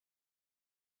expensive.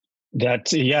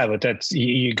 But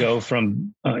you go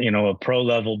from, a pro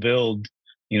level build,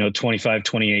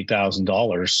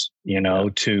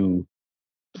 $28,000, to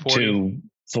 40.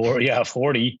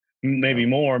 40, maybe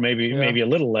more, maybe a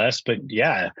little less, but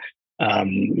yeah.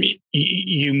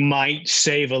 You might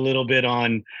save a little bit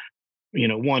on,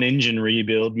 one engine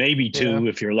rebuild, maybe two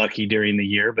if you're lucky during the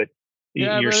year, but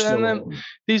you're still. And then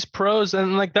these pros,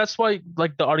 and like that's why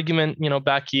like the argument,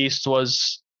 back east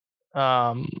was,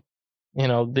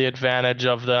 the advantage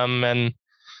of them, and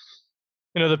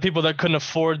the people that couldn't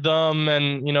afford them,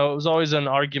 and it was always an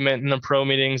argument in the pro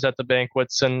meetings at the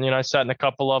banquets, and I sat in a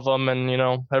couple of them, and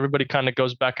everybody kind of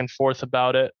goes back and forth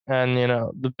about it, and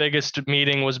the biggest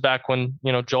meeting was back when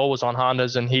Joel was on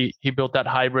Hondas, and he built that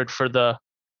hybrid for the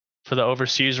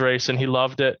overseas race, and he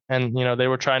loved it, and they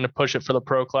were trying to push it for the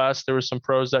pro class. There were some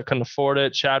pros that couldn't afford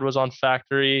it. Chad was on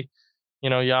factory,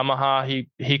 Yamaha,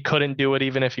 he couldn't do it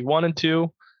even if he wanted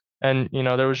to. And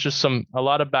there was just a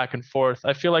lot of back and forth.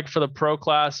 I feel like for the pro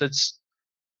class, it's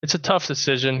a tough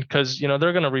decision because they're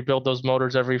going to rebuild those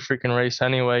motors every freaking race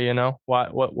anyway.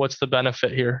 What's the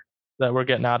benefit here that we're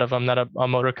getting out of them? That a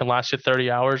motor can last you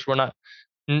 30 hours.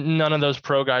 None of those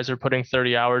pro guys are putting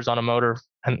 30 hours on a motor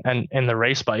and in the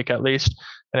race bike at least.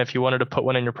 And if you wanted to put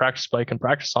one in your practice bike and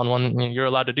practice on one, you're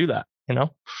allowed to do that.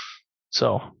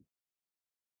 So.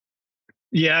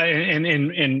 Yeah, and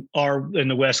in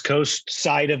the West Coast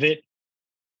side of it,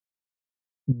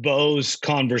 Bo's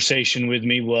conversation with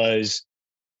me was,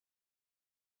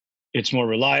 it's more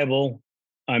reliable.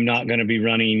 I'm not going to be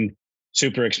running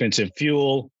super expensive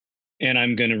fuel, and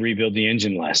I'm going to rebuild the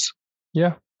engine less.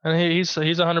 Yeah, and he's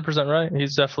 100% right.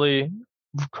 He's definitely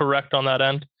correct on that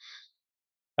end.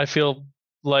 I feel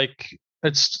like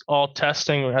it's all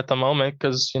testing at the moment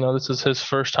because this is his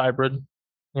first hybrid.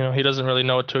 He doesn't really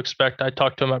know what to expect. I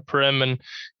talked to him at Prim, and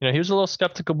he was a little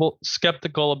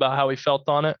skeptical about how he felt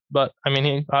on it. But I mean,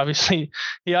 he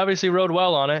obviously rode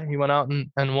well on it. He went out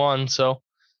and won. So,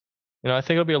 I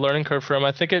think it'll be a learning curve for him.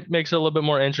 I think it makes it a little bit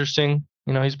more interesting.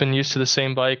 He's been used to the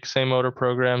same bike, same motor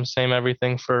program, same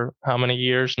everything for how many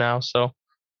years now. So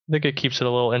I think it keeps it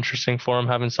a little interesting for him,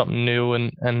 having something new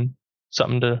and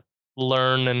something to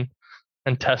learn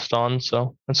and test on.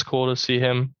 So it's cool to see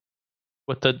him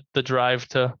with the drive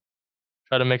to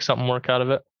try to make something work out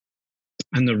of it.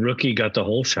 And the rookie got the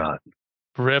whole shot.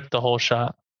 Ripped the whole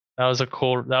shot. That was a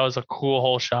cool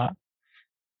whole shot.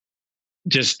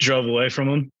 Just drove away from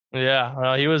him.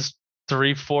 Yeah, he was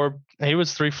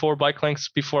 3-4 bike lengths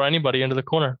before anybody into the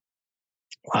corner.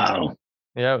 Wow.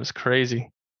 Yeah, it was crazy.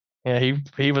 Yeah,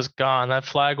 he was gone. That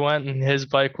flag went and his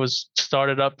bike was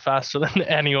started up faster than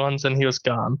anyone's, and he was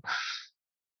gone.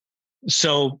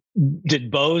 So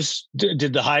did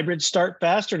the hybrids start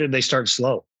fast, or did they start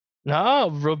slow? No,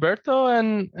 Roberto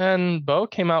and Bo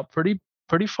came out pretty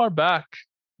far back.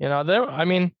 I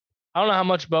mean, I don't know how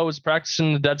much Bo was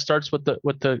practicing the dead starts with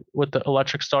the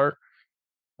electric start.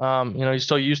 He's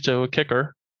still used to a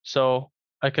kicker, so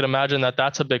I could imagine that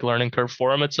that's a big learning curve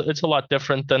for him. It's a lot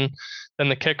different than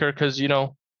the kicker because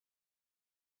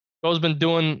Bo's been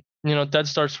doing dead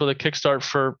starts with a kickstart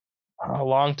for a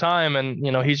long time, and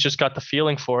he's just got the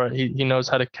feeling for it. He knows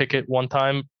how to kick it one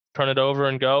time, turn it over,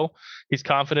 and go. He's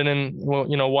confident in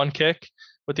one kick.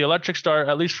 With the electric start,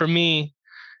 at least for me,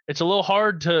 it's a little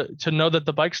hard to know that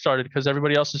the bike started because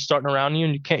everybody else is starting around you,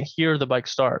 and you can't hear the bike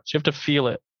start. So you have to feel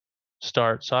it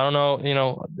start. So I don't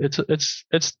know.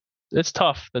 It's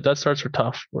tough. The dead starts are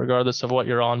tough, regardless of what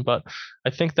you're on. But I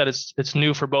think that it's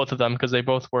new for both of them because they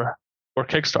both were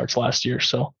kickstarts last year.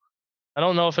 So I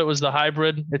don't know if it was the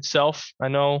hybrid itself. I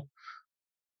know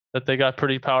that they got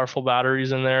pretty powerful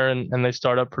batteries in there and they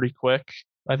start up pretty quick.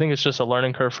 I think it's just a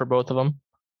learning curve for both of them.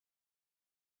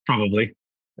 Probably.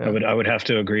 Yeah. I would have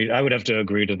to agree. I would have to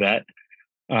agree to that.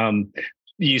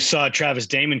 You saw Travis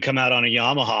Damon come out on a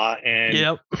Yamaha and,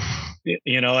 yep.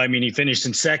 I mean, he finished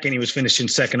in second. He was finishing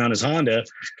second on his Honda.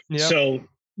 Yep. So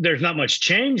there's not much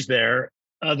change there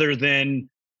other than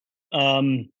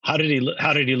how did he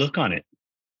look on it?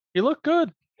 He looked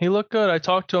good. I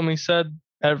talked to him. He said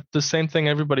the same thing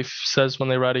everybody says when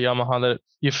they ride a Yamaha, that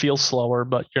you feel slower,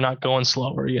 but you're not going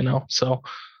slower, So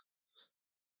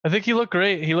I think he looked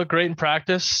great. He looked great in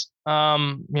practice. He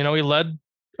led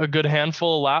a good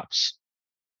handful of laps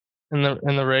in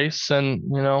the race. And,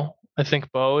 I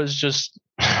think Bo is just,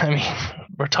 I mean,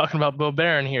 we're talking about Bo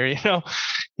Barron here,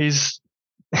 he's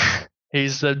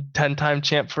a 10-time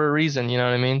champ for a reason. You know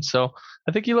what I mean? So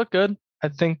I think he looked good. I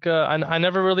think I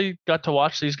never really got to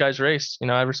watch these guys race.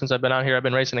 Ever since I've been out here, I've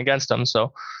been racing against them.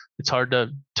 So it's hard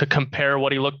to compare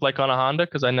what he looked like on a Honda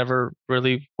because I never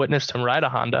really witnessed him ride a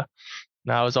Honda.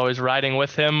 And I was always riding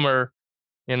with him or,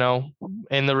 in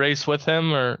the race with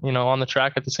him or, on the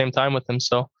track at the same time with him.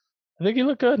 So I think he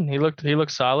looked good. He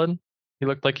looked solid. He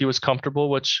looked like he was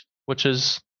comfortable, which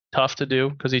is tough to do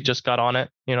because he just got on it,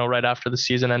 right after the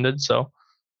season ended. So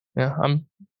yeah,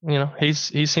 he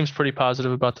seems pretty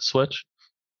positive about the switch.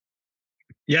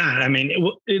 Yeah, I mean,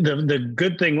 the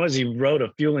good thing was he rode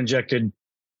a fuel injected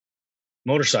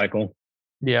motorcycle.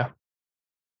 Yeah.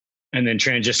 And then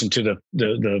transitioned to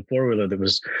the four-wheeler that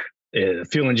was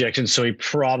fuel injection. So he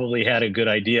probably had a good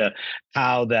idea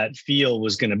how that feel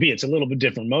was going to be. It's a little bit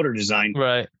different motor design,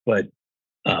 right? But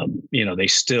they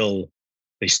still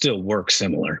work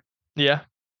similar. Yeah,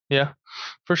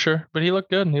 for sure. But he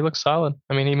looked good. He looked solid.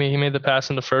 I mean, he made the pass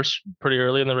into first pretty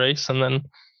early in the race, and then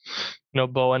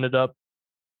Bo ended up.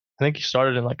 I think he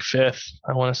started in like fifth.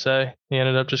 I want to say he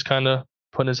ended up just kind of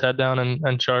putting his head down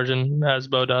and charging as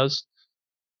Bo does,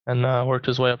 and worked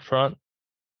his way up front.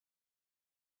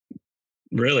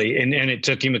 Really? And it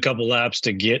took him a couple laps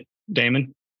to get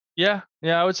Damon? Yeah.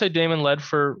 I would say Damon led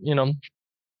for,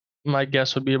 my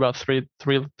guess would be about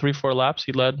 4 laps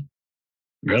he led.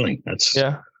 Really? That's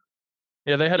Yeah,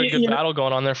 they had a good battle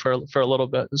going on there for a little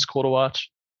bit. It's cool to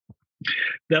watch.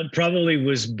 That probably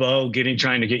was Bo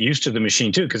trying to get used to the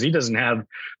machine too, because he doesn't have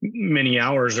many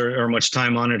hours or much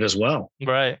time on it as well.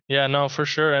 Right. Yeah, no, for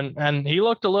sure. And he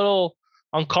looked a little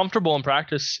uncomfortable in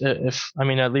practice,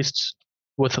 at least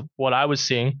with what I was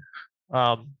seeing.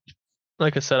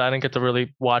 Like I said, I didn't get to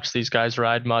really watch these guys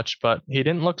ride much, but he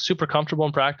didn't look super comfortable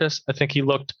in practice. I think he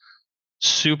looked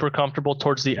super comfortable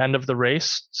towards the end of the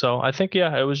race. So I think,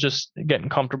 it was just getting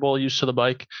comfortable, used to the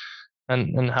bike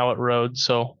and how it rode.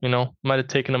 So, might have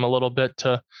taken him a little bit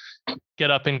to get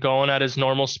up and going at his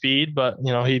normal speed, but,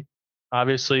 he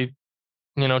obviously,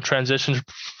 transitioned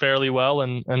fairly well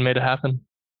and made it happen.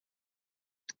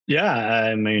 Yeah.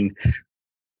 I mean,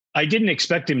 I didn't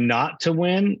expect him not to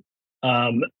win.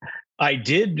 I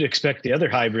did expect the other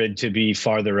hybrid to be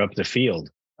farther up the field.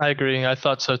 I agree. I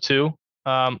thought so too.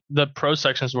 The pro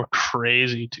sections were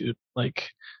crazy, dude. Like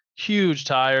huge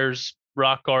tires,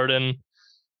 rock garden,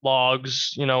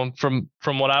 logs. From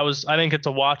what I didn't get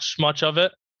to watch much of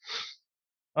it.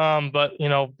 But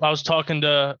I was talking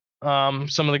to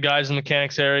some of the guys in the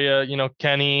mechanics area.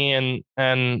 Kenny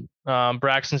and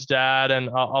Braxton's dad, and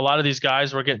a lot of these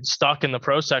guys were getting stuck in the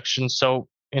pro section. So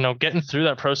getting through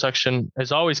that pro section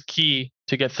is always key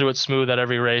to get through it smooth at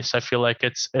every race. I feel like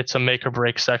it's a make or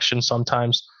break section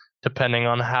sometimes, depending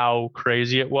on how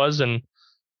crazy it was. And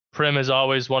Prim is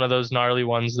always one of those gnarly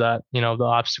ones that, the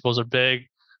obstacles are big,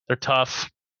 they're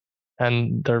tough,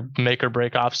 and they're make or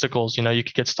break obstacles. You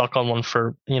could get stuck on one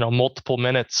for, multiple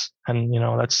minutes, and,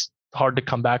 that's hard to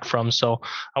come back from. So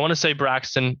I want to say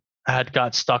Braxton had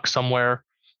got stuck somewhere.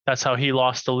 That's how he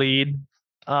lost the lead.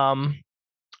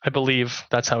 I believe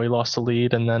that's how he lost the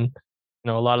lead. And then,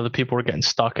 a lot of the people were getting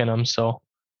stuck in him. So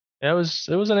it was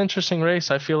an interesting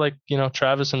race. I feel like,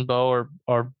 Travis and Bo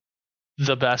are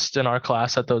the best in our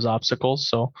class at those obstacles.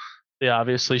 So they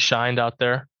obviously shined out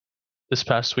there this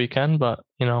past weekend. But,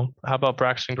 how about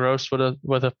Braxton Gross with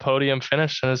a podium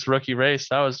finish in his rookie race?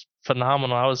 That was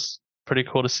phenomenal. That was pretty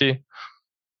cool to see.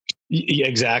 Yeah,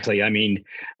 exactly. I mean,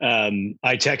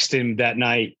 I texted him that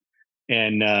night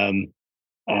and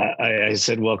I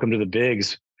said, "Welcome to the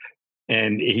bigs."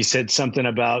 And he said something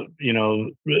about,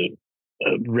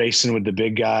 racing with the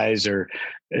big guys or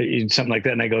something like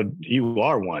that. And I go, "You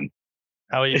are one."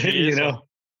 Oh, you know?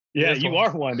 Yeah, you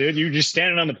are one, dude. You're just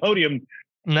standing on the podium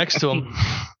next to him.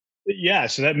 Yeah.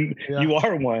 So you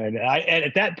are one.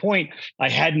 At that point, I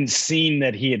hadn't seen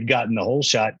that he had gotten the whole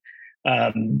shot.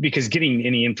 Because getting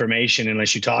any information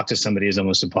unless you talk to somebody is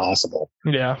almost impossible.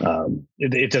 Yeah.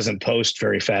 It doesn't post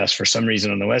very fast for some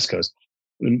reason on the West Coast.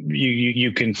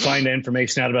 You can find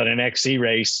information out about an XC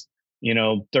race,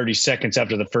 30 seconds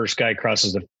after the first guy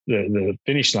crosses the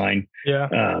finish line. Yeah.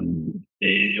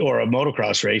 Or a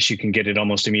motocross race, you can get it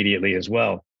almost immediately as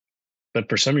well. But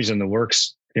for some reason, the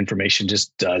works information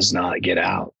just does not get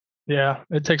out. Yeah.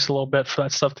 It takes a little bit for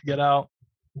that stuff to get out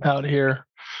here.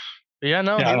 But yeah,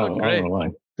 no, he looked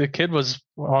great. The kid was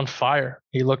on fire.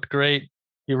 He looked great.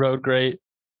 He rode great.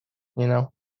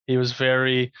 He was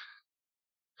very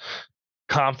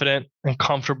confident and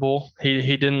comfortable. He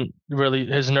didn't really,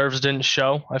 his nerves didn't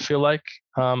show, I feel like.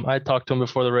 I talked to him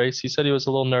before the race. He said he was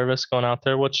a little nervous going out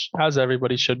there, which as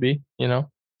everybody should be,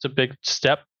 it's a big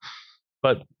step.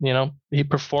 But, he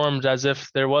performed as if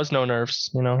there was no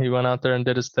nerves. He went out there and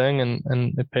did his thing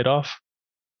and it paid off.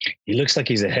 He looks like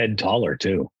he's a head taller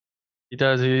too. He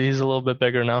does. He's a little bit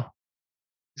bigger now.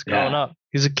 He's growing up.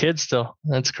 He's a kid still.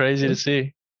 That's crazy to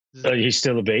see. He's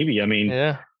still a baby. I mean,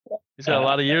 yeah, he's got a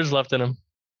lot of years left in him.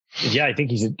 Yeah, I think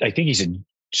he's a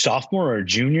sophomore or a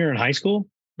junior in high school.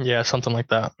 Yeah, something like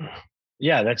that.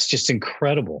 Yeah, that's just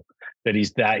incredible that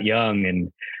he's that young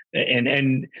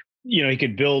and he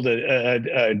could build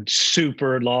a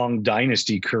super long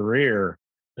dynasty career,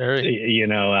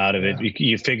 out of it.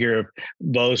 You figure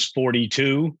Bo's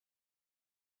 42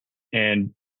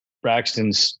 and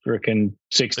Braxton's freaking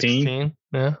 16.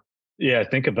 Yeah.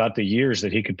 Think about the years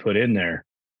that he could put in there.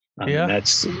 Yeah.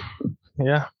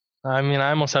 I mean, I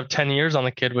almost have 10 years on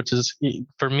the kid, which is,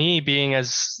 for me, being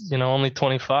as, only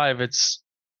 25, it's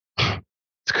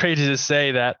crazy to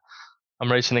say that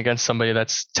I'm racing against somebody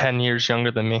that's 10 years younger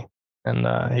than me. And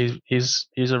he's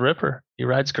a ripper. He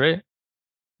rides great.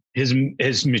 His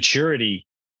maturity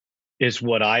is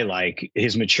what I like.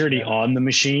 His maturity on the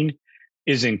machine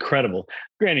is incredible.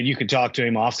 Granted, you could talk to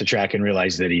him off the track and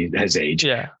realize that he has age.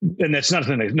 Yeah. And that's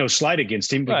nothing, no slight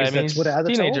against him, because that's what a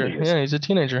teenager. Yeah, he's a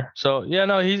teenager. So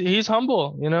he's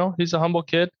humble, he's a humble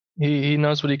kid. He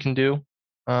knows what he can do.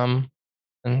 And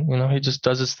he just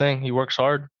does his thing. He works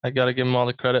hard. I got to give him all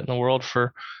the credit in the world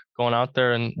for going out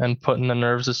there and putting the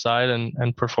nerves aside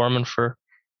and performing for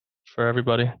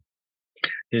everybody.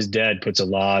 His dad puts a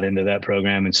lot into that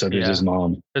program, and so does his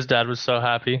mom. His dad was so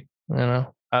happy.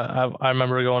 I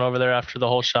remember going over there after the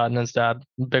whole shot, and his dad,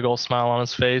 big old smile on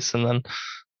his face. And then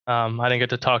I didn't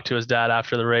get to talk to his dad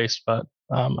after the race, but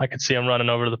I could see him running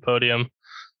over to the podium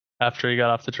after he got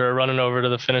off the track, running over to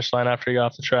the finish line after he got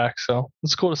off the track. So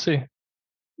it's cool to see.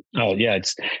 Oh yeah,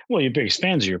 your biggest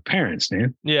fans are your parents,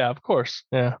 man. Yeah, of course.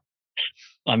 Yeah.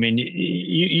 I mean,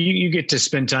 you get to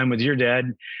spend time with your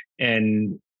dad,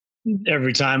 and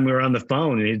every time we're on the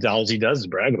phone, all he does is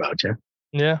brag about you.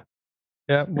 Yeah.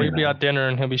 Yeah. We'd be at dinner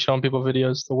and he'll be showing people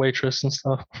videos, the waitress and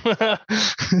stuff.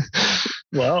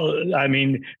 Well, I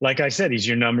mean, like I said, he's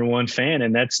your number one fan,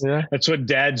 and that's what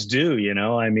dads do.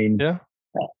 I mean,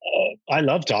 I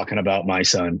love talking about my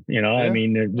son, I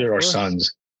mean, there are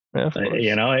sons,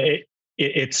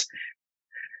 it's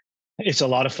a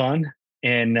lot of fun.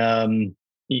 And,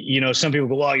 some people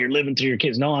go, well, you're living through your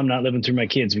kids. No, I'm not living through my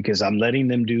kids, because I'm letting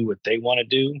them do what they want to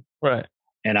do. Right.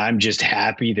 And I'm just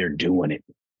happy they're doing it.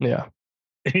 Yeah.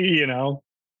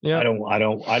 Yeah. I don't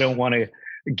want to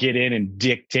get in and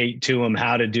dictate to them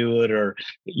how to do it, or,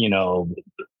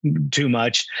 too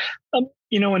much.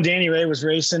 When Danny Ray was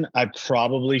racing, I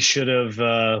probably should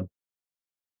have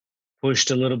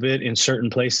pushed a little bit in certain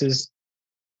places.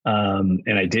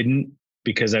 And I didn't,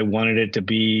 because I wanted it to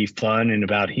be fun and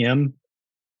about him.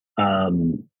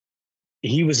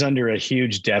 He was under a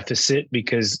huge deficit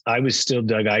because I was still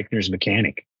Doug Eichner's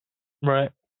mechanic.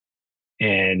 Right.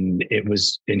 And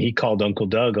he called Uncle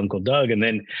Doug. And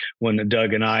then when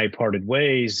Doug and I parted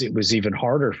ways, it was even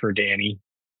harder for Danny.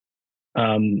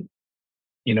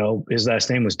 His last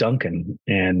name was Duncan,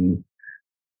 and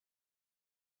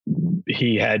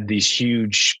he had these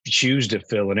huge shoes to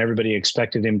fill, and everybody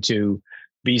expected him to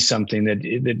be something that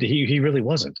he really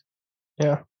wasn't.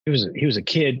 Yeah. He was a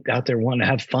kid out there wanting to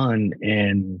have fun,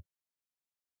 and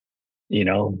he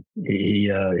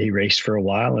raced for a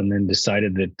while, and then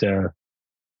decided that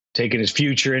taking his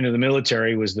future into the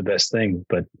military was the best thing.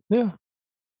 But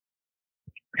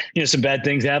some bad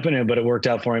things happened, but it worked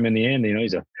out for him in the end.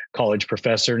 He's a college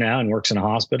professor now and works in a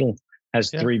hospital, has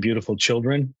 3 beautiful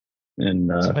children, and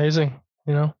it's amazing.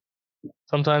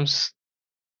 Sometimes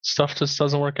stuff just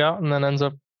doesn't work out, and then ends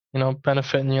up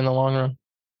benefiting you in the long run.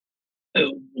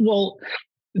 Well,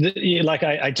 like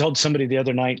I told somebody the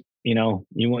other night, you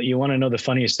want to know the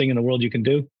funniest thing in the world you can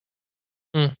do?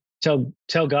 Tell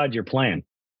God your plan.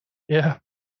 Yeah,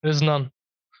 there's none.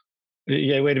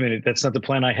 Yeah, wait a minute. That's not the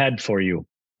plan I had for you.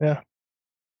 Yeah.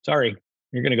 Sorry,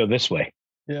 you're going to go this way.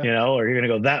 Yeah. Or you're going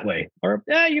to go that way. Or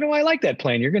I like that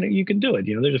plan. You can do it.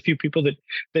 There's a few people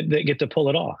that get to pull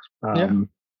it off.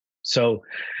 So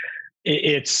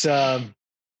it's going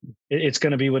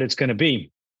to be what it's going to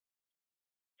be.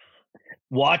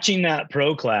 Watching that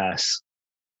pro class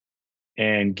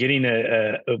and getting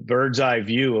a bird's eye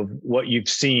view of what you've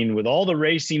seen with all the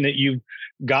racing that you've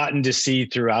gotten to see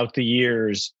throughout the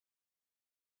years,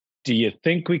 do you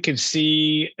think we could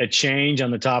see a change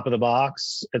on the top of the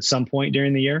box at some point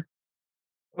during the year?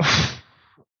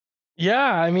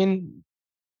 Yeah, I mean,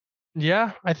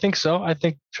 I think so. I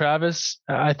think Travis,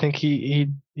 I think he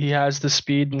has the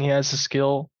speed and he has the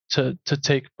skill to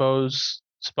take Bo's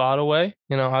spot away.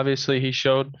 Obviously he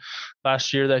showed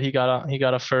last year that he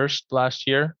got a first last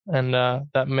year, and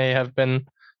that may have been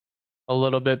a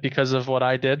little bit because of what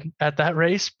I did at that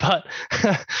race, but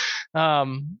I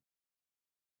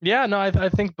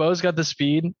think Bo's got the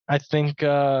speed. I think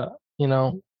a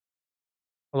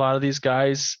lot of these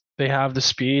guys, they have the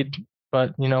speed,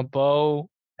 but Bo,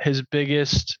 his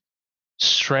biggest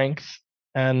strength,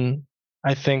 and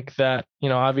I think that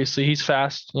obviously he's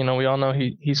fast. We all know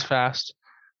he's fast,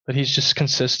 but he's just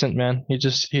consistent, man.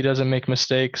 He doesn't make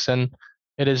mistakes, and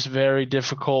it is very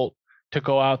difficult to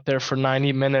go out there for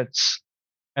 90 minutes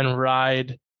and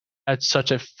ride at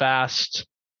such a fast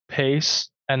pace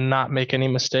and not make any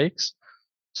mistakes.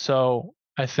 So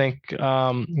I think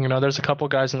there's a couple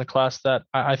guys in the class that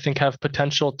I think have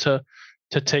potential to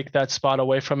take that spot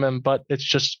away from him, but it's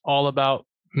just all about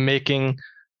making,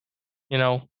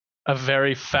 a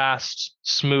very fast,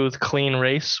 smooth, clean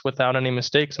race without any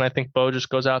mistakes. And I think Bo just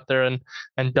goes out there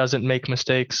and doesn't make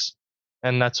mistakes.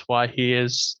 And that's why he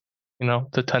is, the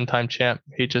 10-time champ.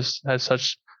 He just has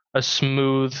such a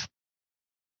smooth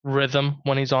rhythm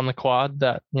when he's on the quad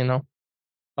that,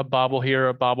 a bobble here,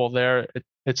 a bobble there,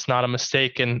 it's not a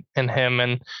mistake in him.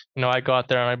 And, I go out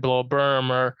there and I blow a berm,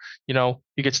 or,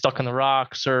 you get stuck in the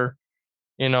rocks, or,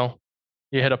 you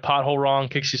hit a pothole wrong,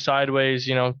 kicks you sideways,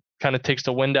 kind of takes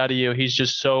the wind out of you. He's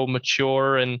just so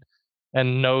mature and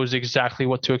knows exactly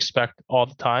what to expect all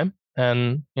the time.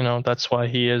 And, that's why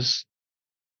he is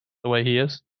the way he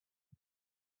is.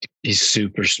 He's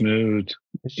super smooth.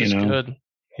 He's just good.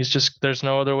 He's just, there's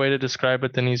no other way to describe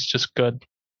it than he's just good.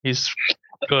 He's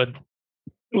good.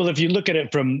 Well, if you look at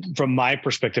it from my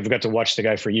perspective, I've got to watch the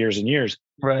guy for years and years.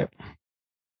 Right.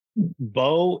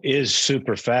 Bo is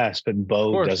super fast, but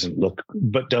Bo doesn't look.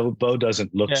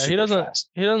 Yeah, he doesn't. Fast.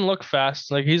 He doesn't look fast.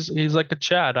 Like he's like a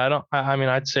Chad.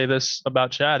 I'd say this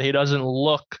about Chad. He doesn't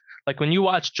look like, when you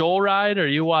watch Joel ride, or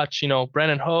you watch,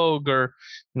 Brennan Hogue, or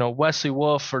Wesley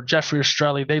Wolf, or Jeffrey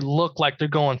Estrelli. They look like they're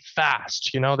going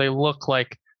fast. They look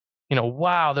like,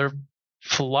 wow, they're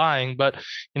flying. But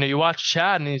you watch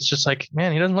Chad, and he's just like,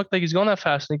 man, he doesn't look like he's going that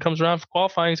fast. And he comes around for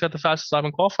qualifying. He's got the fastest lap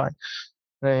in qualifying.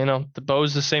 The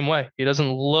Bo's the same way. He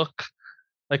doesn't look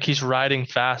like he's riding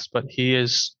fast, but he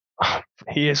is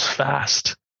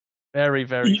fast. Very,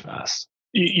 very fast.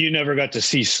 You never got to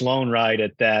see Sloan ride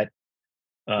at that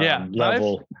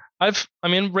level.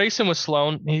 Racing with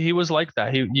Sloan, he was like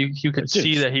that. You could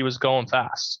see that he was going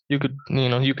fast. You could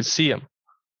see him.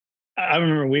 I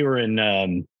remember we were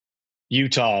in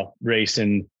Utah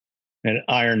racing an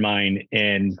Iron Mine,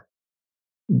 and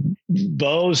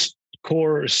Bo's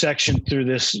core section through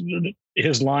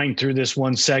his line through this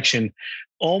one section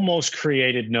almost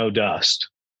created no dust.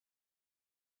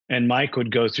 And Mike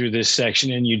would go through this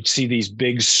section, and you'd see these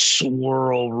big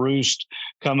swirl roost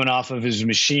coming off of his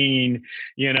machine,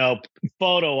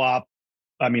 photo op.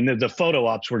 The photo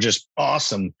ops were just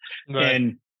awesome. Right.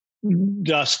 And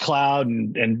dust cloud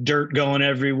and dirt going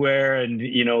everywhere. And,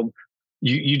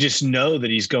 you just know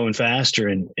that he's going faster.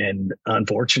 And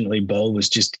unfortunately, Bo was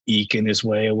just eking his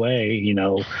way away,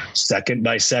 second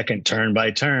by second, turn by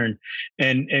turn.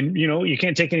 And you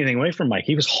can't take anything away from Mike.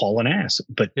 He was hauling ass,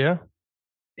 but yeah,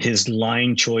 his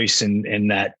line choice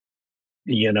and that,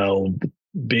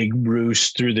 big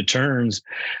roost through the turns,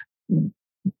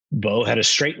 Bo had a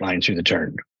straight line through the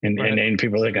turn. And, right. and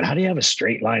people are thinking, how do you have a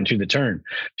straight line through the turn?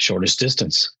 Shortest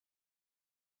distance.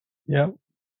 Yeah.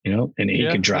 And he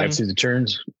can drive through the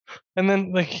turns. And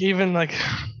then I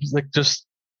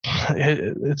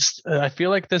feel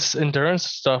like this endurance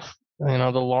stuff,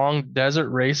 the long desert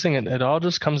racing, it all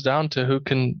just comes down to who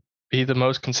can be the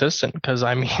most consistent. Because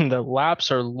the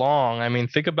laps are long.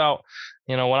 Think about,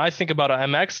 when I think about an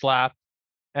MX lap,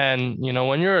 and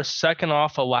when you're a second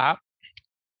off a lap,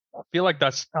 I feel like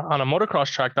that's on a motocross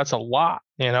track. That's a lot,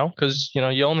 because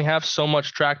you only have so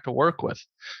much track to work with.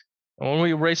 And when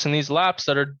we're racing these laps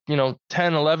that are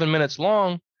 10, 11 minutes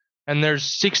long, and there's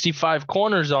 65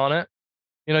 corners on it,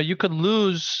 you could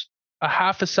lose a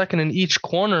half a second in each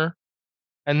corner,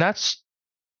 and that's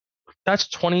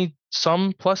 20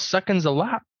 some plus seconds a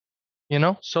lap.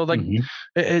 So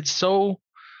it's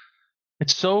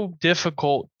so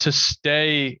difficult to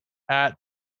stay at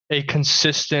a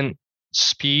consistent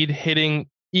speed, hitting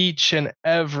each and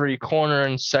every corner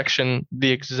and section the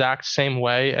exact same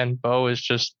way. And Bo is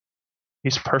just,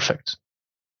 he's perfect.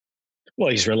 Well,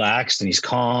 he's relaxed and he's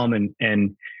calm,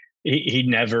 and he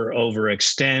never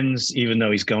overextends, even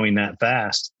though he's going that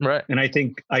fast. Right. And I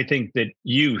think that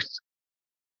youth,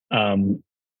 in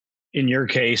your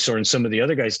case, or in some of the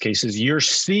other guys' cases, you're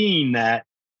seeing that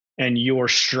and you're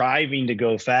striving to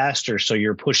go faster. So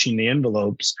you're pushing the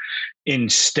envelopes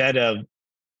instead of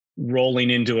rolling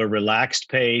into a relaxed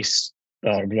pace,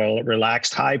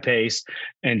 relaxed high pace,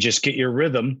 and just get your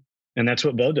rhythm. And that's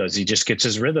what Bo does. He just gets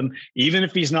his rhythm. Even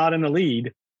if he's not in the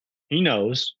lead, he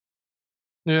knows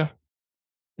that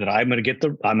I'm going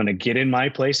to get in my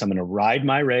place. I'm going to ride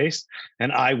my race,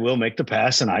 and I will make the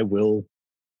pass, and I will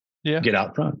get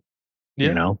out front.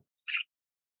 Yeah.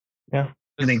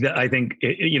 I think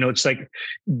it's like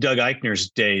Doug Eichner's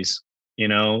days. You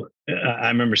know, I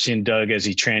remember seeing Doug as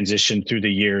he transitioned through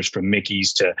the years from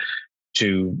Mickey's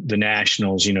to the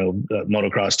nationals, you know, the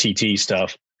motocross TT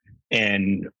stuff.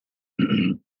 And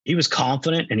he was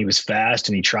confident and he was fast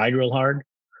and he tried real hard.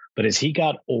 But as he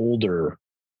got older,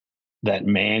 that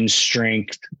man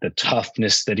strength, the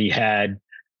toughness that he had,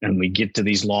 and we get to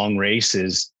these long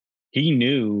races, he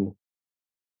knew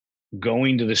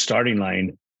going to the starting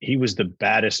line, he was the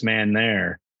baddest man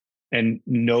there and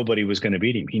nobody was going to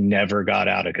beat him. He never got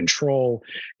out of control.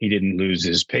 He didn't lose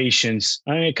his patience.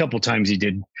 I mean, a couple of times he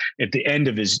did at the end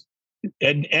of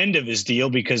his deal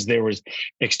because there was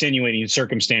extenuating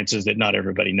circumstances that not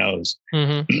everybody knows,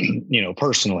 you know,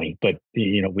 personally, but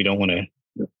you know, we don't want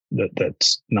to,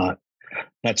 that's not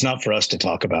for us to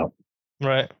talk about.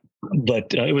 Right.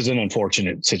 But it was an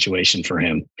unfortunate situation for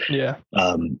him. Yeah.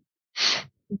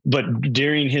 But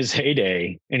during his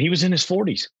heyday, and he was in his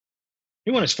 40s,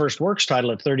 he won his first works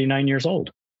title at 39 years old.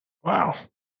 Wow.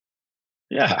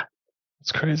 Yeah.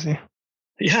 That's crazy.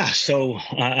 Yeah. So,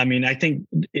 I mean, I think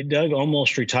Doug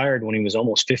almost retired when he was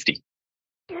almost 50.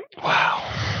 Wow.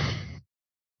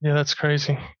 Yeah, that's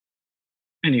crazy.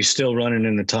 And he's still running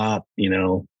in the top, you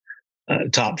know,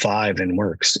 top 5 in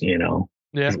works, you know.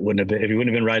 Yeah. If he wouldn't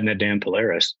have been riding that damn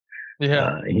Polaris,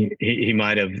 yeah, he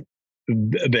might have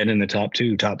been in the top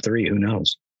 2, top 3. Who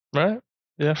knows? Right.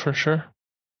 Yeah, for sure.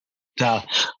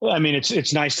 I mean,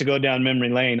 it's nice to go down memory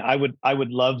lane. I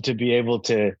would love to be able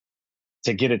to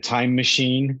get a time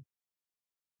machine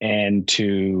and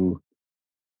to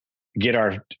get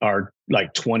our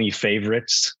like 20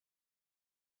 favorites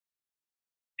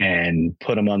and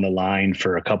put them on the line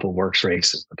for a couple works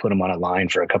races, put them on a line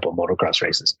for a couple motocross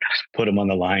races, put them on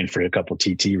the line for a couple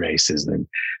TT races, and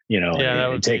you know, yeah, that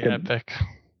would take be them, epic.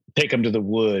 Take them to the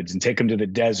woods and take them to the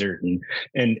desert,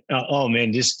 and oh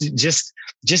man, just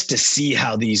to see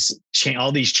how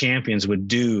all these champions would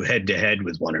do head to head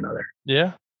with one another.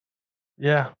 Yeah,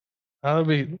 that'd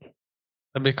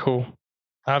be cool.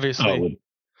 Obviously,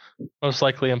 most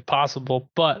likely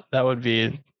impossible, but that would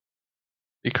be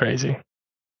crazy.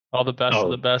 All the best of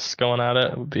the best going at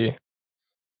it would be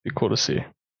cool to see.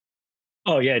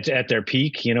 Oh yeah, it's at their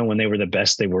peak, you know, when they were the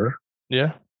best they were.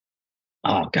 Yeah.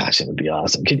 Oh gosh, it would be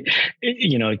awesome.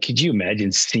 Could you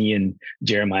imagine seeing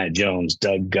Jeremiah Jones,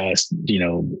 Doug Gust, you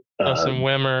know, Dustin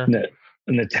Wimmer,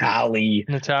 Natalie, you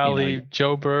know,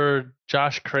 Joe Bird,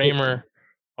 Josh Kramer,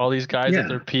 all these guys at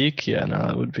their peak. Yeah, no,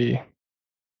 it would be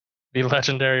a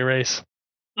legendary race.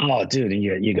 Oh, dude, and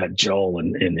you got Joel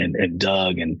and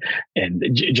Doug and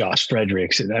Josh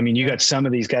Fredericks. I mean, you got some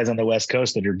of these guys on the West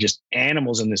Coast that are just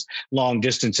animals in this long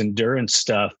distance endurance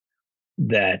stuff.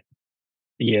 That,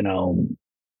 you know,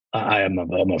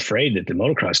 I'm afraid that the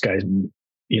motocross guys,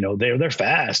 you know, they're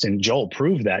fast, and Joel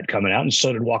proved that coming out, and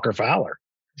so did Walker Fowler.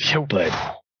 Yeah,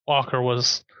 but Walker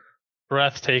was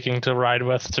breathtaking to ride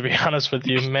with. To be honest with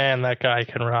you, man, that guy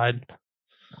can ride.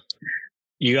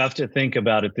 You have to think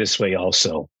about it this way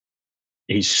also.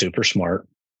 He's super smart.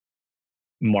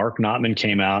 Mark Notman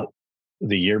came out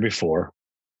the year before,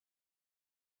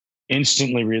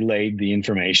 instantly relayed the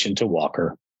information to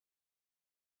Walker.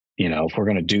 You know, if we're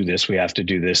going to do this, we have to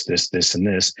do this, and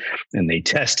this. And they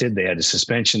tested, they had a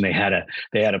suspension, they had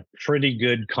a pretty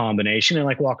good combination. And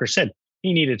like Walker said,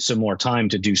 he needed some more time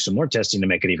to do some more testing to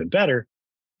make it even better.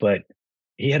 But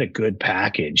he had a good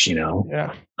package, you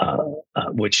know,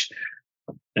 which,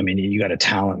 I mean, you got a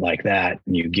talent like that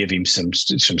and you give him some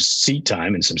seat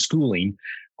time and some schooling.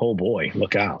 Oh boy,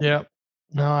 look out. Yeah,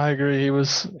 no, I agree.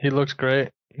 He looked great.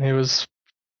 He was,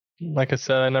 like I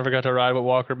said, I never got to ride with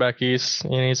Walker back east.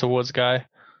 And he's a woods guy.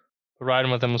 But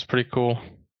riding with him was pretty cool.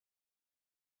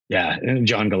 Yeah, and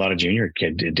John Galata Jr.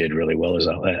 did really well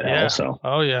also.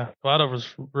 Oh yeah, Galata was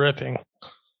ripping.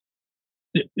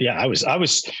 Yeah, I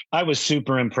was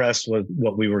super impressed with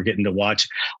what we were getting to watch.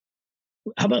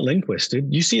 How about Lindquist,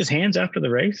 dude? You see his hands after the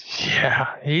race?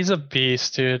 Yeah, he's a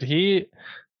beast, dude. He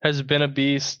has been a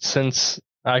beast since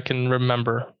I can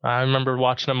remember. I remember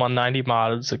watching him on 90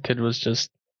 Mods. The kid was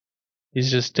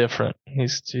he's just different.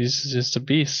 He's just a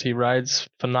beast. He rides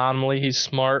phenomenally. He's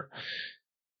smart.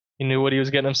 He knew what he was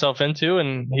getting himself into,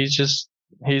 and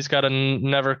he's got a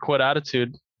never quit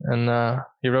attitude. And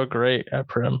he rode great at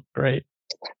Prim. Great.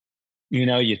 You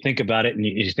know, you think about it, and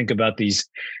you think about these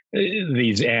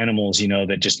animals, you know,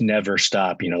 that just never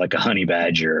stop. You know, like a honey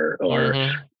badger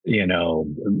or you know,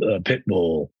 a pit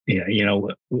bull. You know,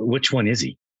 which one is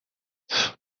he?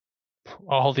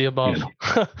 All the above.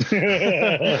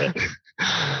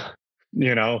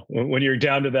 You know, when you're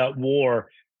down to that war,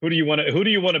 who do you want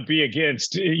to be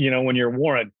against? You know, when you're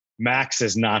warring, Max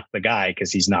is not the guy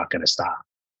because he's not going to stop.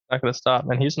 Not going to stop,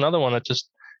 and he's another one that just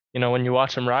when you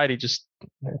watch him ride, it's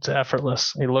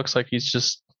effortless. He looks like he's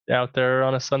just out there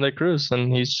on a Sunday cruise,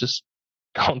 and he's just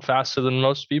going faster than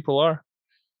most people are.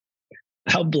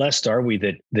 How blessed are we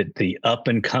that the up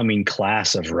and coming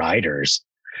class of riders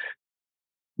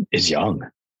is young?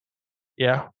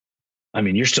 Yeah. I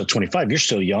mean, you're still 25. You're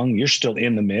still young. You're still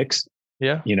in the mix.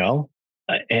 Yeah.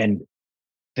 And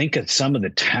think of some of the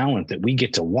talent that we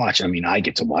get to watch. I mean, I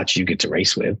get to watch, you get to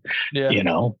race with. Yeah.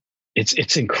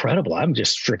 It's incredible. I'm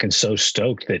just freaking so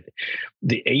stoked that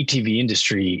the ATV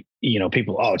industry,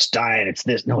 people, it's dying, it's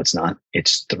this. No, it's not.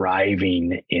 It's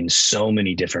thriving in so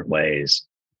many different ways.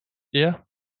 Yeah,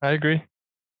 I agree.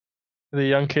 The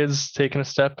young kids taking a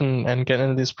step and getting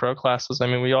into these pro classes. I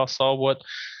mean, we all saw what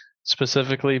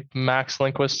specifically Max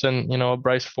Lindquist and, a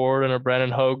Bryce Ford and a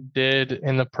Brandon Hogue did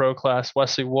in the pro class.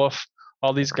 Wesley Wolf,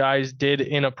 all these guys did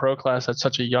in a pro class at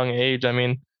such a young age. I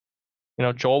mean,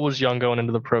 Joel was young going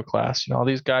into the pro class. All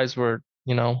these guys were,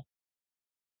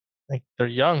 like they're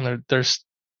young. They're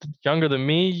younger than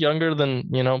me, younger than,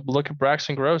 look at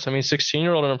Braxton Gross. I mean,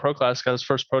 16-year-old in a pro class got his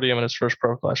first podium in his first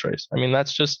pro class race. I mean,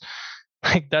 that's just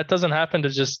like, that doesn't happen to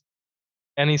just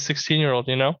any 16-year-old,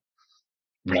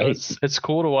 Right. So it's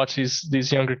cool to watch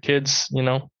these younger kids,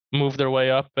 move their way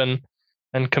up and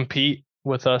compete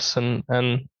with us. And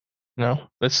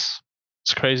it's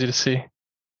crazy to see.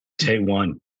 Day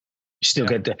one.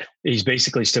 He's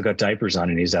basically still got diapers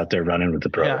on and he's out there running with the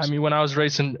pros. Yeah, I mean, when I was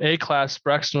racing A class,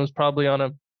 Braxton was probably on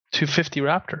a 250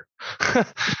 Raptor.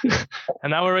 And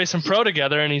now we're racing pro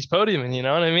together and he's podiuming, you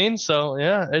know what I mean? So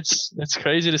yeah, it's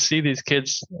crazy to see these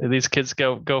kids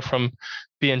go from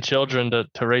being children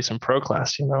to racing pro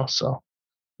class, so.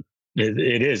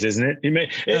 It is, isn't it?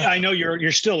 I know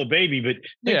you're still a baby, but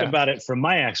think about it from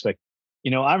my aspect.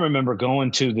 I remember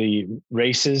going to the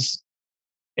races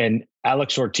and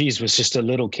Alex Ortiz was just a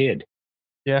little kid.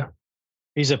 Yeah.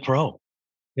 He's a pro.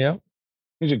 Yeah.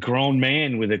 He's a grown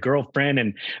man with a girlfriend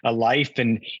and a life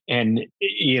and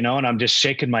I'm just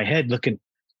shaking my head looking,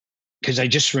 because I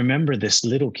just remember this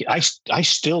little kid. I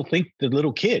still think the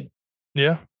little kid.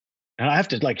 Yeah. And I have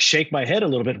to like shake my head a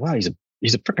little bit. Wow, he's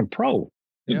a freaking pro.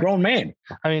 He's a grown man.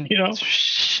 I mean,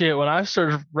 shit, when I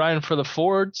started riding for the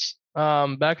Fords,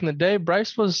 back in the day,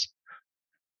 Bryce was,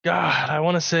 God, I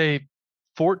want to say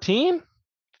 14,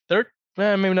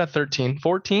 maybe not 13,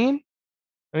 14.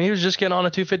 I mean, he was just getting on a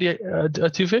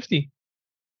 250,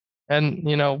 and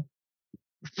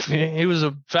he was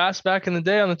a fast back in the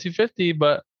day on the 250.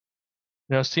 But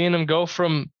seeing him go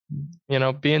from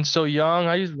being so young,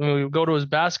 we would go to his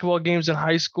basketball games in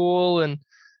high school and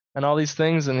all these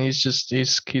things, and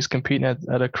he's competing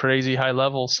at a crazy high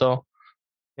level. So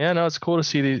yeah, no, it's cool to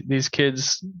see these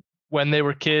kids when they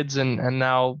were kids and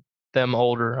now them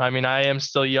older. I mean, I am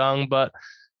still young, but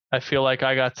I feel like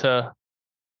I got to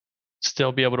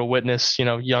still be able to witness,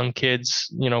 young kids,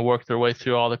 work their way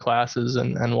through all the classes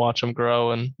and watch them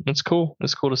grow. And it's cool.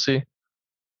 It's cool to see.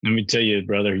 Let me tell you,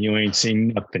 brother, you ain't seen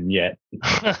nothing yet.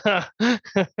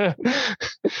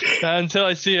 Until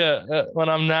I see when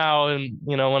I'm now and,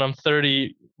 when I'm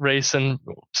 30 racing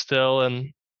still,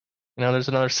 and, there's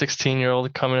another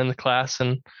 16-year-old coming in the class,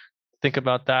 and think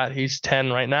about that. He's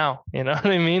 10 right now. You know what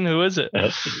I mean? Who is it?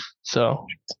 So,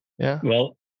 yeah.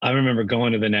 Well, I remember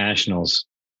going to the Nationals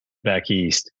back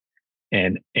east,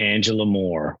 and Angela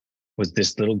Moore was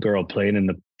this little girl playing in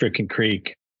the freaking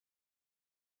creek.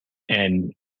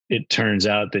 And it turns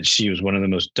out that she was one of the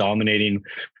most dominating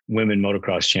women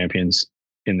motocross champions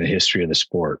in the history of the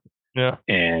sport. Yeah.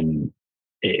 And,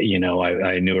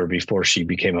 I knew her before she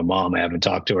became a mom. I haven't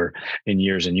talked to her in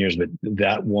years and years, but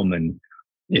that woman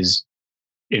is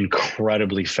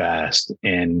incredibly fast.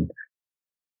 And,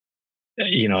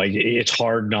 it's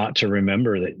hard not to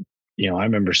remember that, I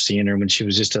remember seeing her when she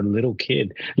was just a little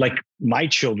kid, like my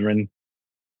children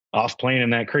off playing in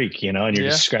that creek, and you're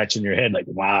just scratching your head like,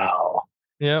 wow.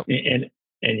 Yeah. And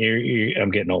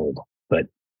I'm getting old, but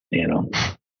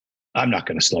I'm not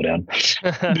going to slow down.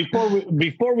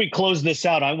 Before we close this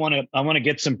out, I want to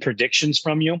get some predictions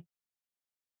from you.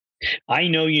 I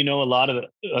know a lot of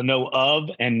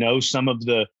know some of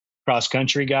the cross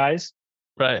country guys.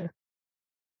 Right.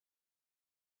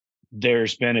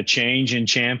 There's been a change in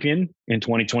champion in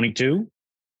 2022.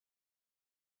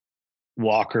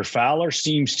 Walker Fowler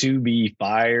seems to be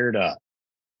fired up.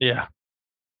 Yeah.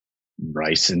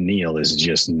 Bryson Neal is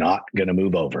just not going to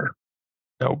move over.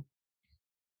 Nope.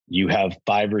 You have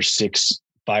 5 or 6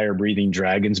 fire-breathing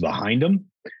dragons behind him.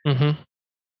 Mm-hmm.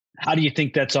 How do you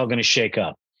think that's all going to shake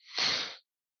up?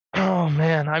 Oh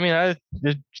man, I mean,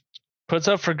 it puts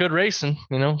up for good racing.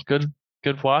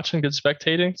 Good watching, good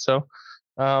spectating. So,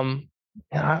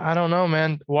 I don't know,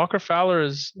 man. Walker Fowler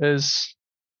is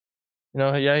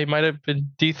Yeah, he might have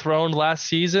been dethroned last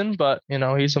season, but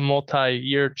he's a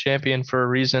multi-year champion for a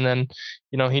reason, and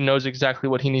he knows exactly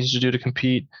what he needs to do to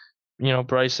compete.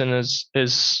 Bryson is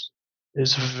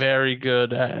very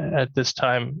good at this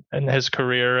time in his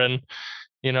career, and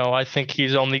I think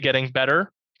he's only getting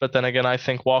better. But then again, I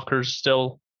think Walker's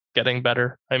still getting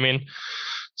better. I mean,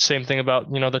 same thing about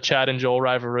the Chad and Joel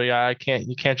rivalry.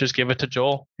 You can't just give it to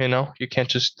Joel. You can't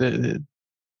just this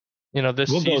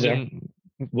We'll season.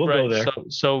 We'll go there.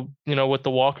 So with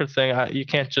the Walker thing, you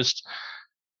can't just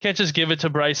give it to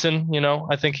Bryson.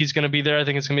 I think he's going to be there. I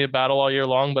think it's going to be a battle all year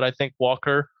long. But I think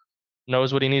Walker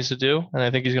knows what he needs to do, and I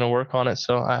think he's going to work on it.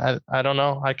 So I don't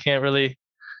know. I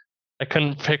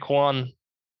couldn't pick one,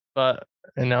 but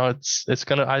it's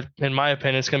gonna. In my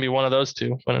opinion, it's going to be one of those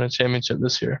two winning a championship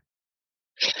this year.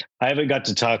 I haven't got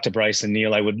to talk to Bryson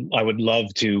Neal. I would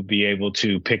love to be able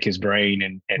to pick his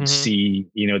brain and see,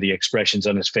 the expressions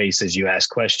on his face as you ask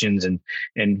questions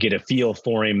and get a feel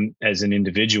for him as an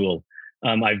individual.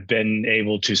 I've been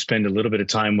able to spend a little bit of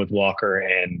time with Walker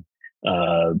and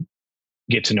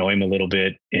get to know him a little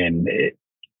bit. And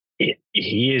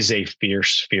he is a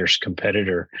fierce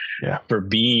competitor for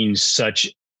being such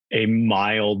a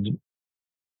mild,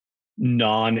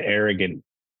 non-arrogant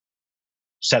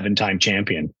 7-time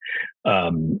champion.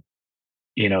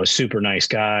 Super nice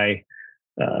guy,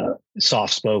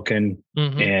 soft spoken.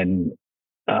 And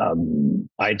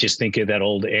I just think of that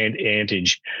old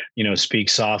adage, speak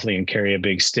softly and carry a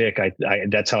big stick.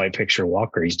 That's how I picture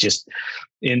Walker. He's just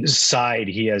inside.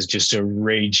 He has just a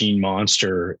raging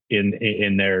monster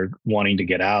in there wanting to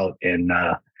get out. And,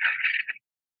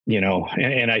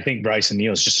 and I think Bryson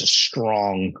Neal is just a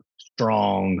strong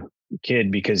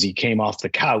kid because he came off the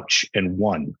couch and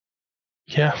won.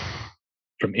 Yeah.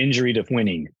 From injury to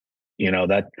winning.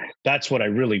 That's what I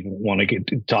really want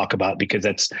to talk about, because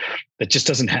that just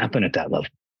doesn't happen at that level.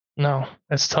 No,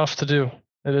 it's tough to do.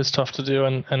 It is tough to do.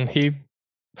 And I think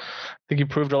he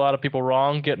proved a lot of people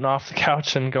wrong getting off the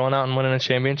couch and going out and winning a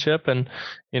championship. And,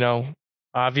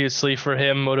 obviously for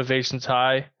him, motivation's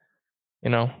high.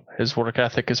 His work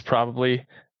ethic is probably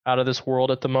out of this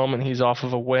world at the moment. He's off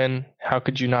of a win. How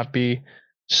could you not be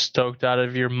stoked out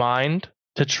of your mind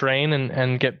to train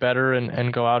and get better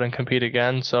and go out and compete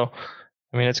again? So,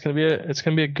 I mean, it's gonna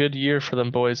be a good year for them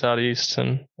boys out east,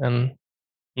 and I'm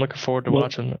looking forward to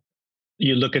watching it.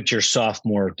 You look at your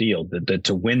sophomore deal, that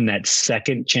to win that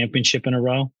second championship in a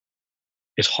row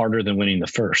is harder than winning the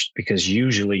first, because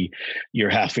usually you're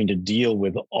having to deal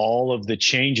with all of the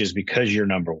changes because you're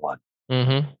number one.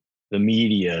 The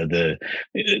media,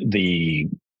 the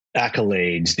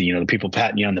accolades, the people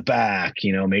patting you on the back,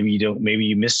 maybe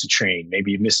you missed a train,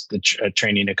 maybe you missed the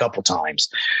training a couple times,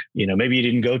 maybe you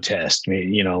didn't go test,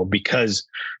 because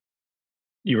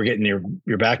you were getting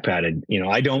your back patted.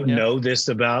 I don't know this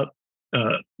about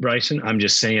Bryson. I'm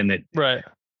just saying that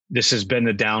this has been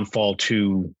the downfall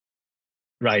to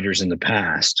riders in the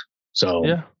past. So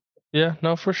yeah,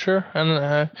 no, for sure.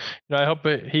 And I hope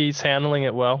he's handling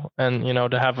it well. And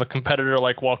to have a competitor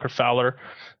like Walker Fowler,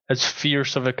 as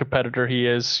fierce of a competitor he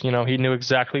is, he knew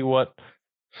exactly what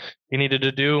he needed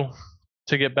to do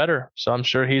to get better. So I'm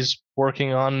sure he's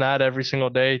working on that every single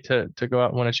day to go out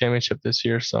and win a championship this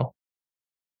year. So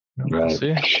we'll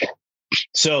see.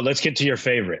 So let's get to your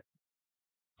favorite.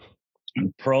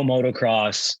 Pro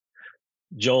motocross,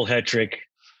 Joel Hetrick,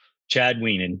 Chad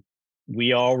Wienen.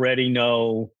 We already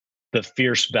know the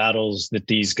fierce battles that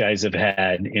these guys have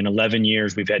had. In 11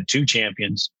 years, we've had 2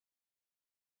 champions.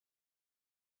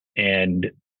 And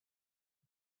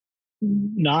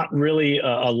not really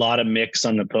a lot of mix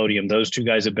on the podium. Those 2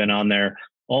 guys have been on there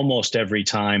almost every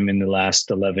time in the last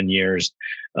 11 years.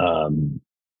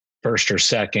 First or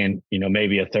second,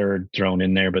 maybe a third thrown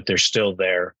in there, but they're still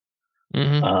there.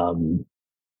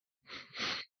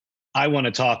 I want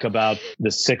to talk about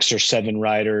the 6 or 7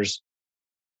 riders,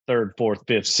 3rd, 4th,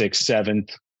 5th, 6th,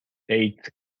 7th, 8th,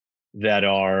 that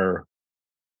are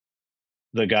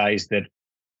the guys that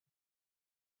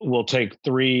will take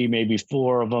 3, maybe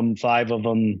 4 of them, 5 of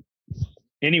them.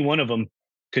 Any one of them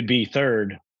could be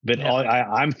third, but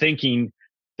I'm thinking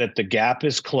that the gap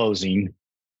is closing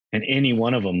and any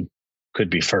one of them could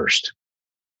be first.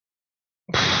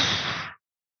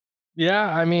 Yeah,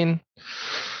 I mean,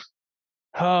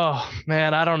 oh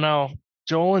man, I don't know.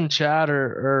 Joel and Chad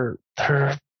are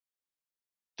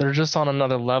they're just on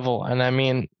another level. And I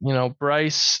mean,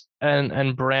 Bryce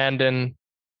and Brandon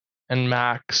and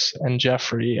Max and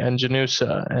Jeffrey and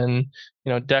Janusa and,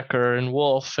 Decker and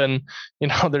Wolf. And,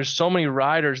 there's so many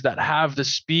riders that have the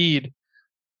speed,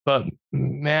 but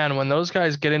man, when those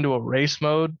guys get into a race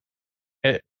mode,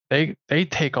 they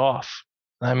take off.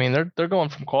 I mean, they're going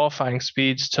from qualifying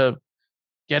speeds to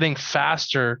getting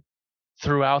faster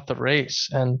throughout the race.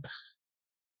 And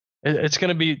that's going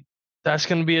to be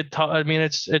a tough, I mean,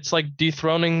 it's like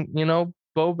dethroning,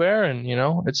 Bo Baron,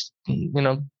 it's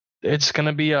going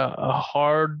to be a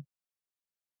hard,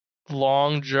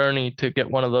 long journey to get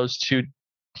one of those two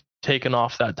taken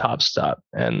off that top step.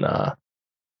 And,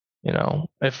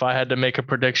 if I had to make a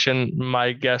prediction,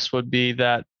 my guess would be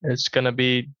that it's going to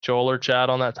be Joel or Chad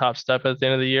on that top step at the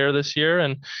end of the year this year.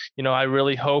 And, I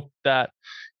really hope that,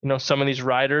 some of these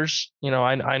riders,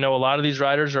 I know a lot of these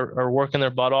riders are working their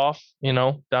butt off,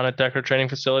 down at Decker Training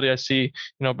Facility. I see,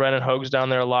 Brandon Hoag's down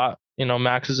there a lot.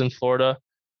 Max is in Florida.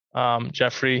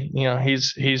 Jeffrey,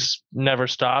 he's never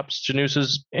stops.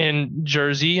 Janusa's in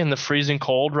Jersey in the freezing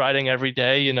cold, riding every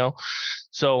day,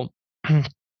 So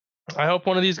I hope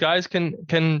one of these guys can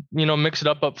mix it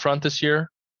up front this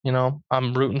year.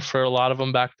 I'm rooting for a lot of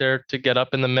them back there to get up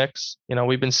in the mix.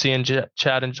 We've been seeing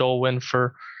Chad and Joel win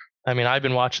I've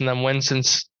been watching them win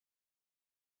since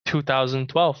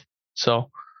 2012. So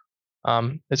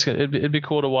it'd be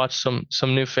cool to watch some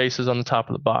new faces on the top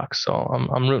of the box. So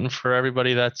I'm rooting for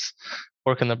everybody that's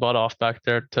working their butt off back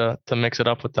there to mix it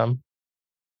up with them.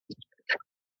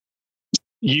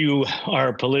 You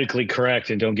are politically correct,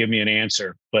 and don't give me an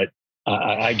answer, but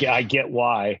I get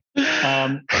why.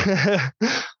 It's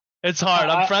hard.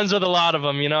 I'm friends with a lot of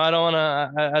them. I don't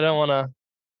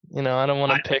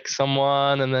want to pick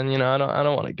someone, and then I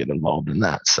don't want to get involved in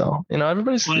that. So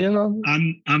everybody's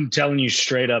I'm telling you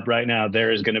straight up right now,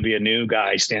 there is going to be a new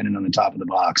guy standing on the top of the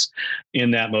box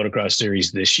in that motocross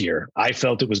series this year. I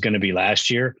felt it was going to be last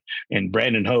year, and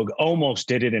Brandon Hoag almost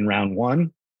did it in round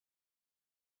one.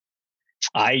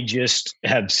 I just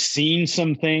have seen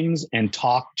some things and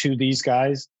talked to these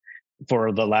guys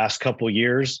for the last couple of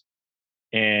years,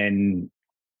 and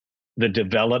the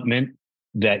development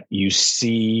that you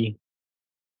see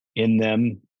in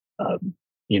them,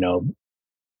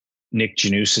 Nick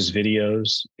Janusa's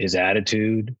videos, his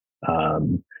attitude,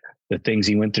 the things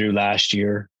he went through last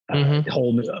year,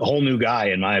 whole new guy,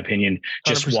 in my opinion,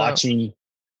 just 100%.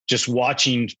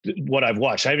 watching what I've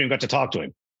watched. I haven't even got to talk to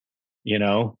him,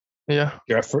 Yeah.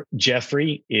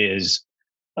 Jeffrey is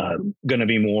going to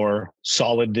be more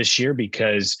solid this year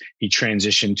because he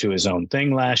transitioned to his own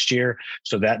thing last year.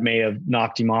 So that may have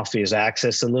knocked him off his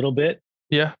axis a little bit.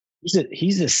 Yeah.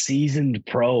 He's a seasoned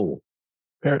pro.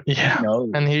 Yeah.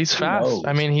 And he's fast.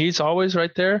 I mean, he's always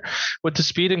right there with the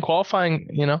speed and qualifying,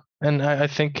 and I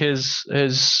think his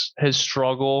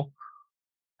struggle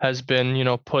has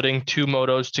been, putting two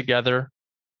motos together,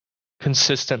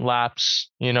 consistent laps,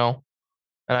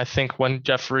 And I think when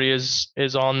Jeffrey is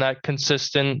on that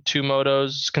consistent two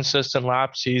motos, consistent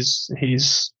laps, he's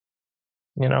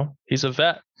a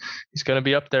vet. He's going to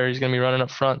be up there. He's going to be running up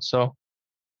front. So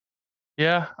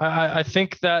yeah, I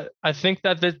think that I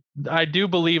do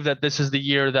believe that this is the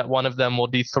year that one of them will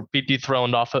be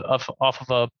dethroned off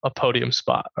of a podium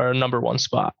spot or a number one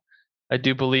spot. I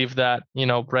do believe that,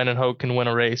 Brandon Hoag can win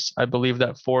a race. I believe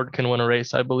that Ford can win a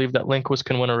race. I believe that Lindquist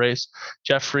can win a race.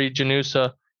 Jeffrey,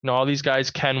 Janusa, all these guys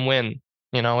can win.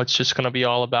 It's just going to be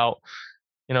all about,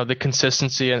 the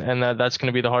consistency, and that's going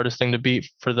to be the hardest thing to beat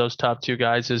for those top two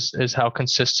guys is how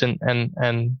consistent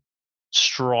and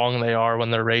strong they are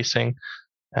when they're racing.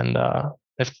 And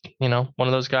if, one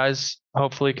of those guys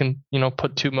hopefully can,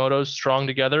 put two motos strong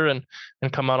together and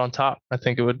come out on top, I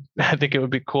think it would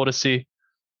be cool to see.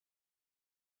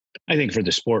 I think for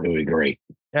the sport, it would be great.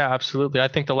 Yeah, absolutely. I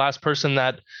think the last person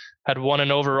that had won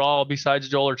an overall besides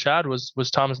Joel or Chad was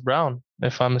Thomas Brown,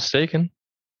 if I'm mistaken.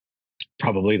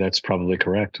 That's probably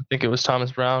correct. I think it was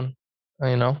Thomas Brown,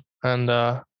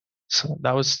 and so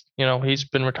that was, he's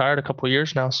been retired a couple of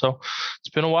years now. So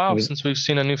it's been a while since we've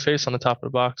seen a new face on the top of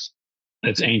the box.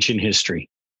 That's ancient history.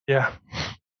 Yeah.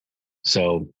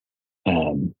 So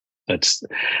it's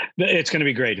going to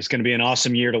be great. It's going to be an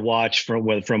awesome year to watch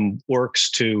from works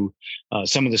to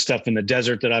some of the stuff in the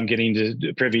desert that I'm getting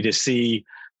privy to see,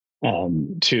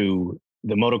 to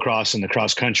the motocross and the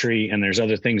cross country. And there's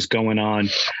other things going on.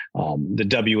 The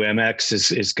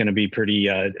WMX is going to be pretty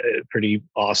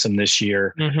awesome this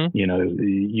year. Mm-hmm.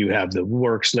 You have the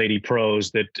works lady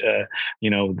pros that,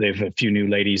 they've a few new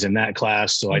ladies in that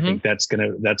class. So I think that's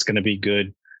going to be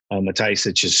good.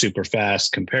 Matysich is super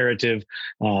fast comparative,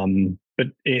 but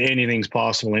anything's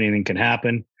possible. Anything can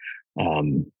happen.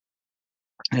 And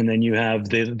then you have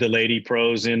the lady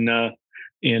pros in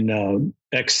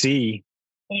XC,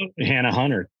 Hannah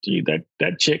Hunter. Gee,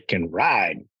 that chick can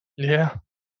ride. Yeah.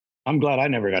 I'm glad I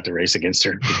never got to race against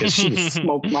her because she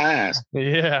smoked my ass.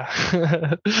 Yeah.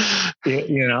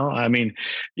 I mean,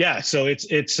 yeah. So it's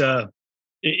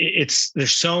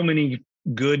there's so many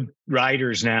good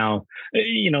riders now.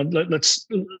 Let's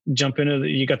jump into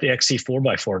you got the XC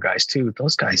 4x4 guys too.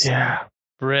 Those guys. Yeah.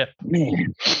 Rip.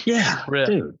 Man. Yeah. Rip.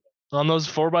 Dude. On those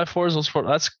 4x4s,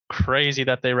 that's crazy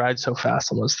that they ride so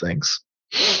fast on those things.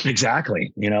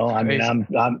 Exactly. I mean,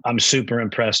 I'm super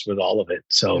impressed with all of it.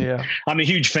 So yeah. I'm a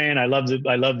huge fan. I love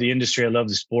the industry. I love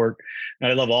the sport.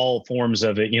 I love all forms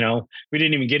of it. We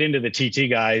didn't even get into the TT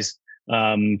guys.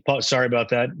 Sorry about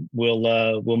that.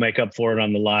 We'll make up for it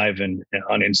on the live and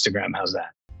on Instagram. How's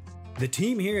that? The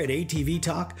team here at ATV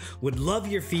Talk would love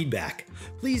your feedback.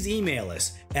 Please email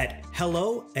us at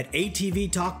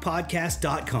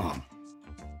hello@atvtalkpodcast.com.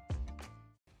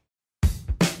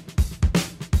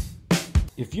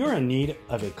 If you're in need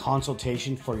of a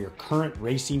consultation for your current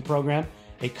racing program,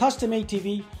 a custom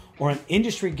ATV, or an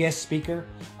industry guest speaker,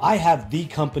 I have the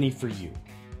company for you.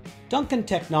 Duncan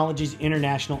Technologies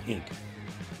International Inc.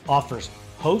 offers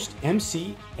host,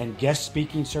 MC, and guest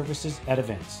speaking services at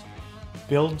events.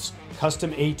 Builds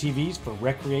custom ATVs for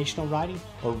recreational riding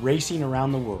or racing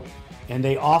around the world. And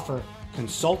they offer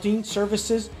consulting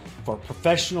services for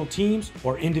professional teams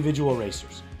or individual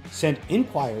racers. Send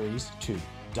inquiries to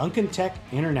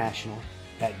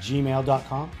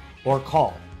duncantechinternational@gmail.com or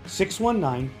call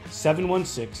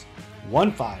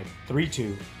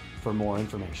 619-716-1532 for more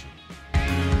information.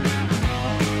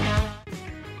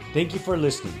 Thank you for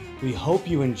listening. We hope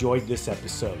you enjoyed this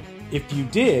episode. If you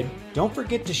did, don't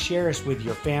forget to share us with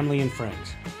your family and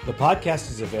friends. The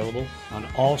podcast is available on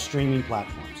all streaming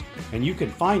platforms, and you can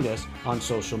find us on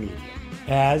social media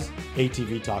as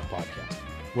ATV Talk Podcast.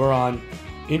 We're on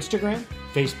Instagram,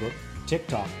 Facebook,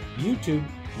 TikTok, YouTube,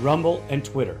 Rumble, and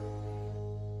Twitter.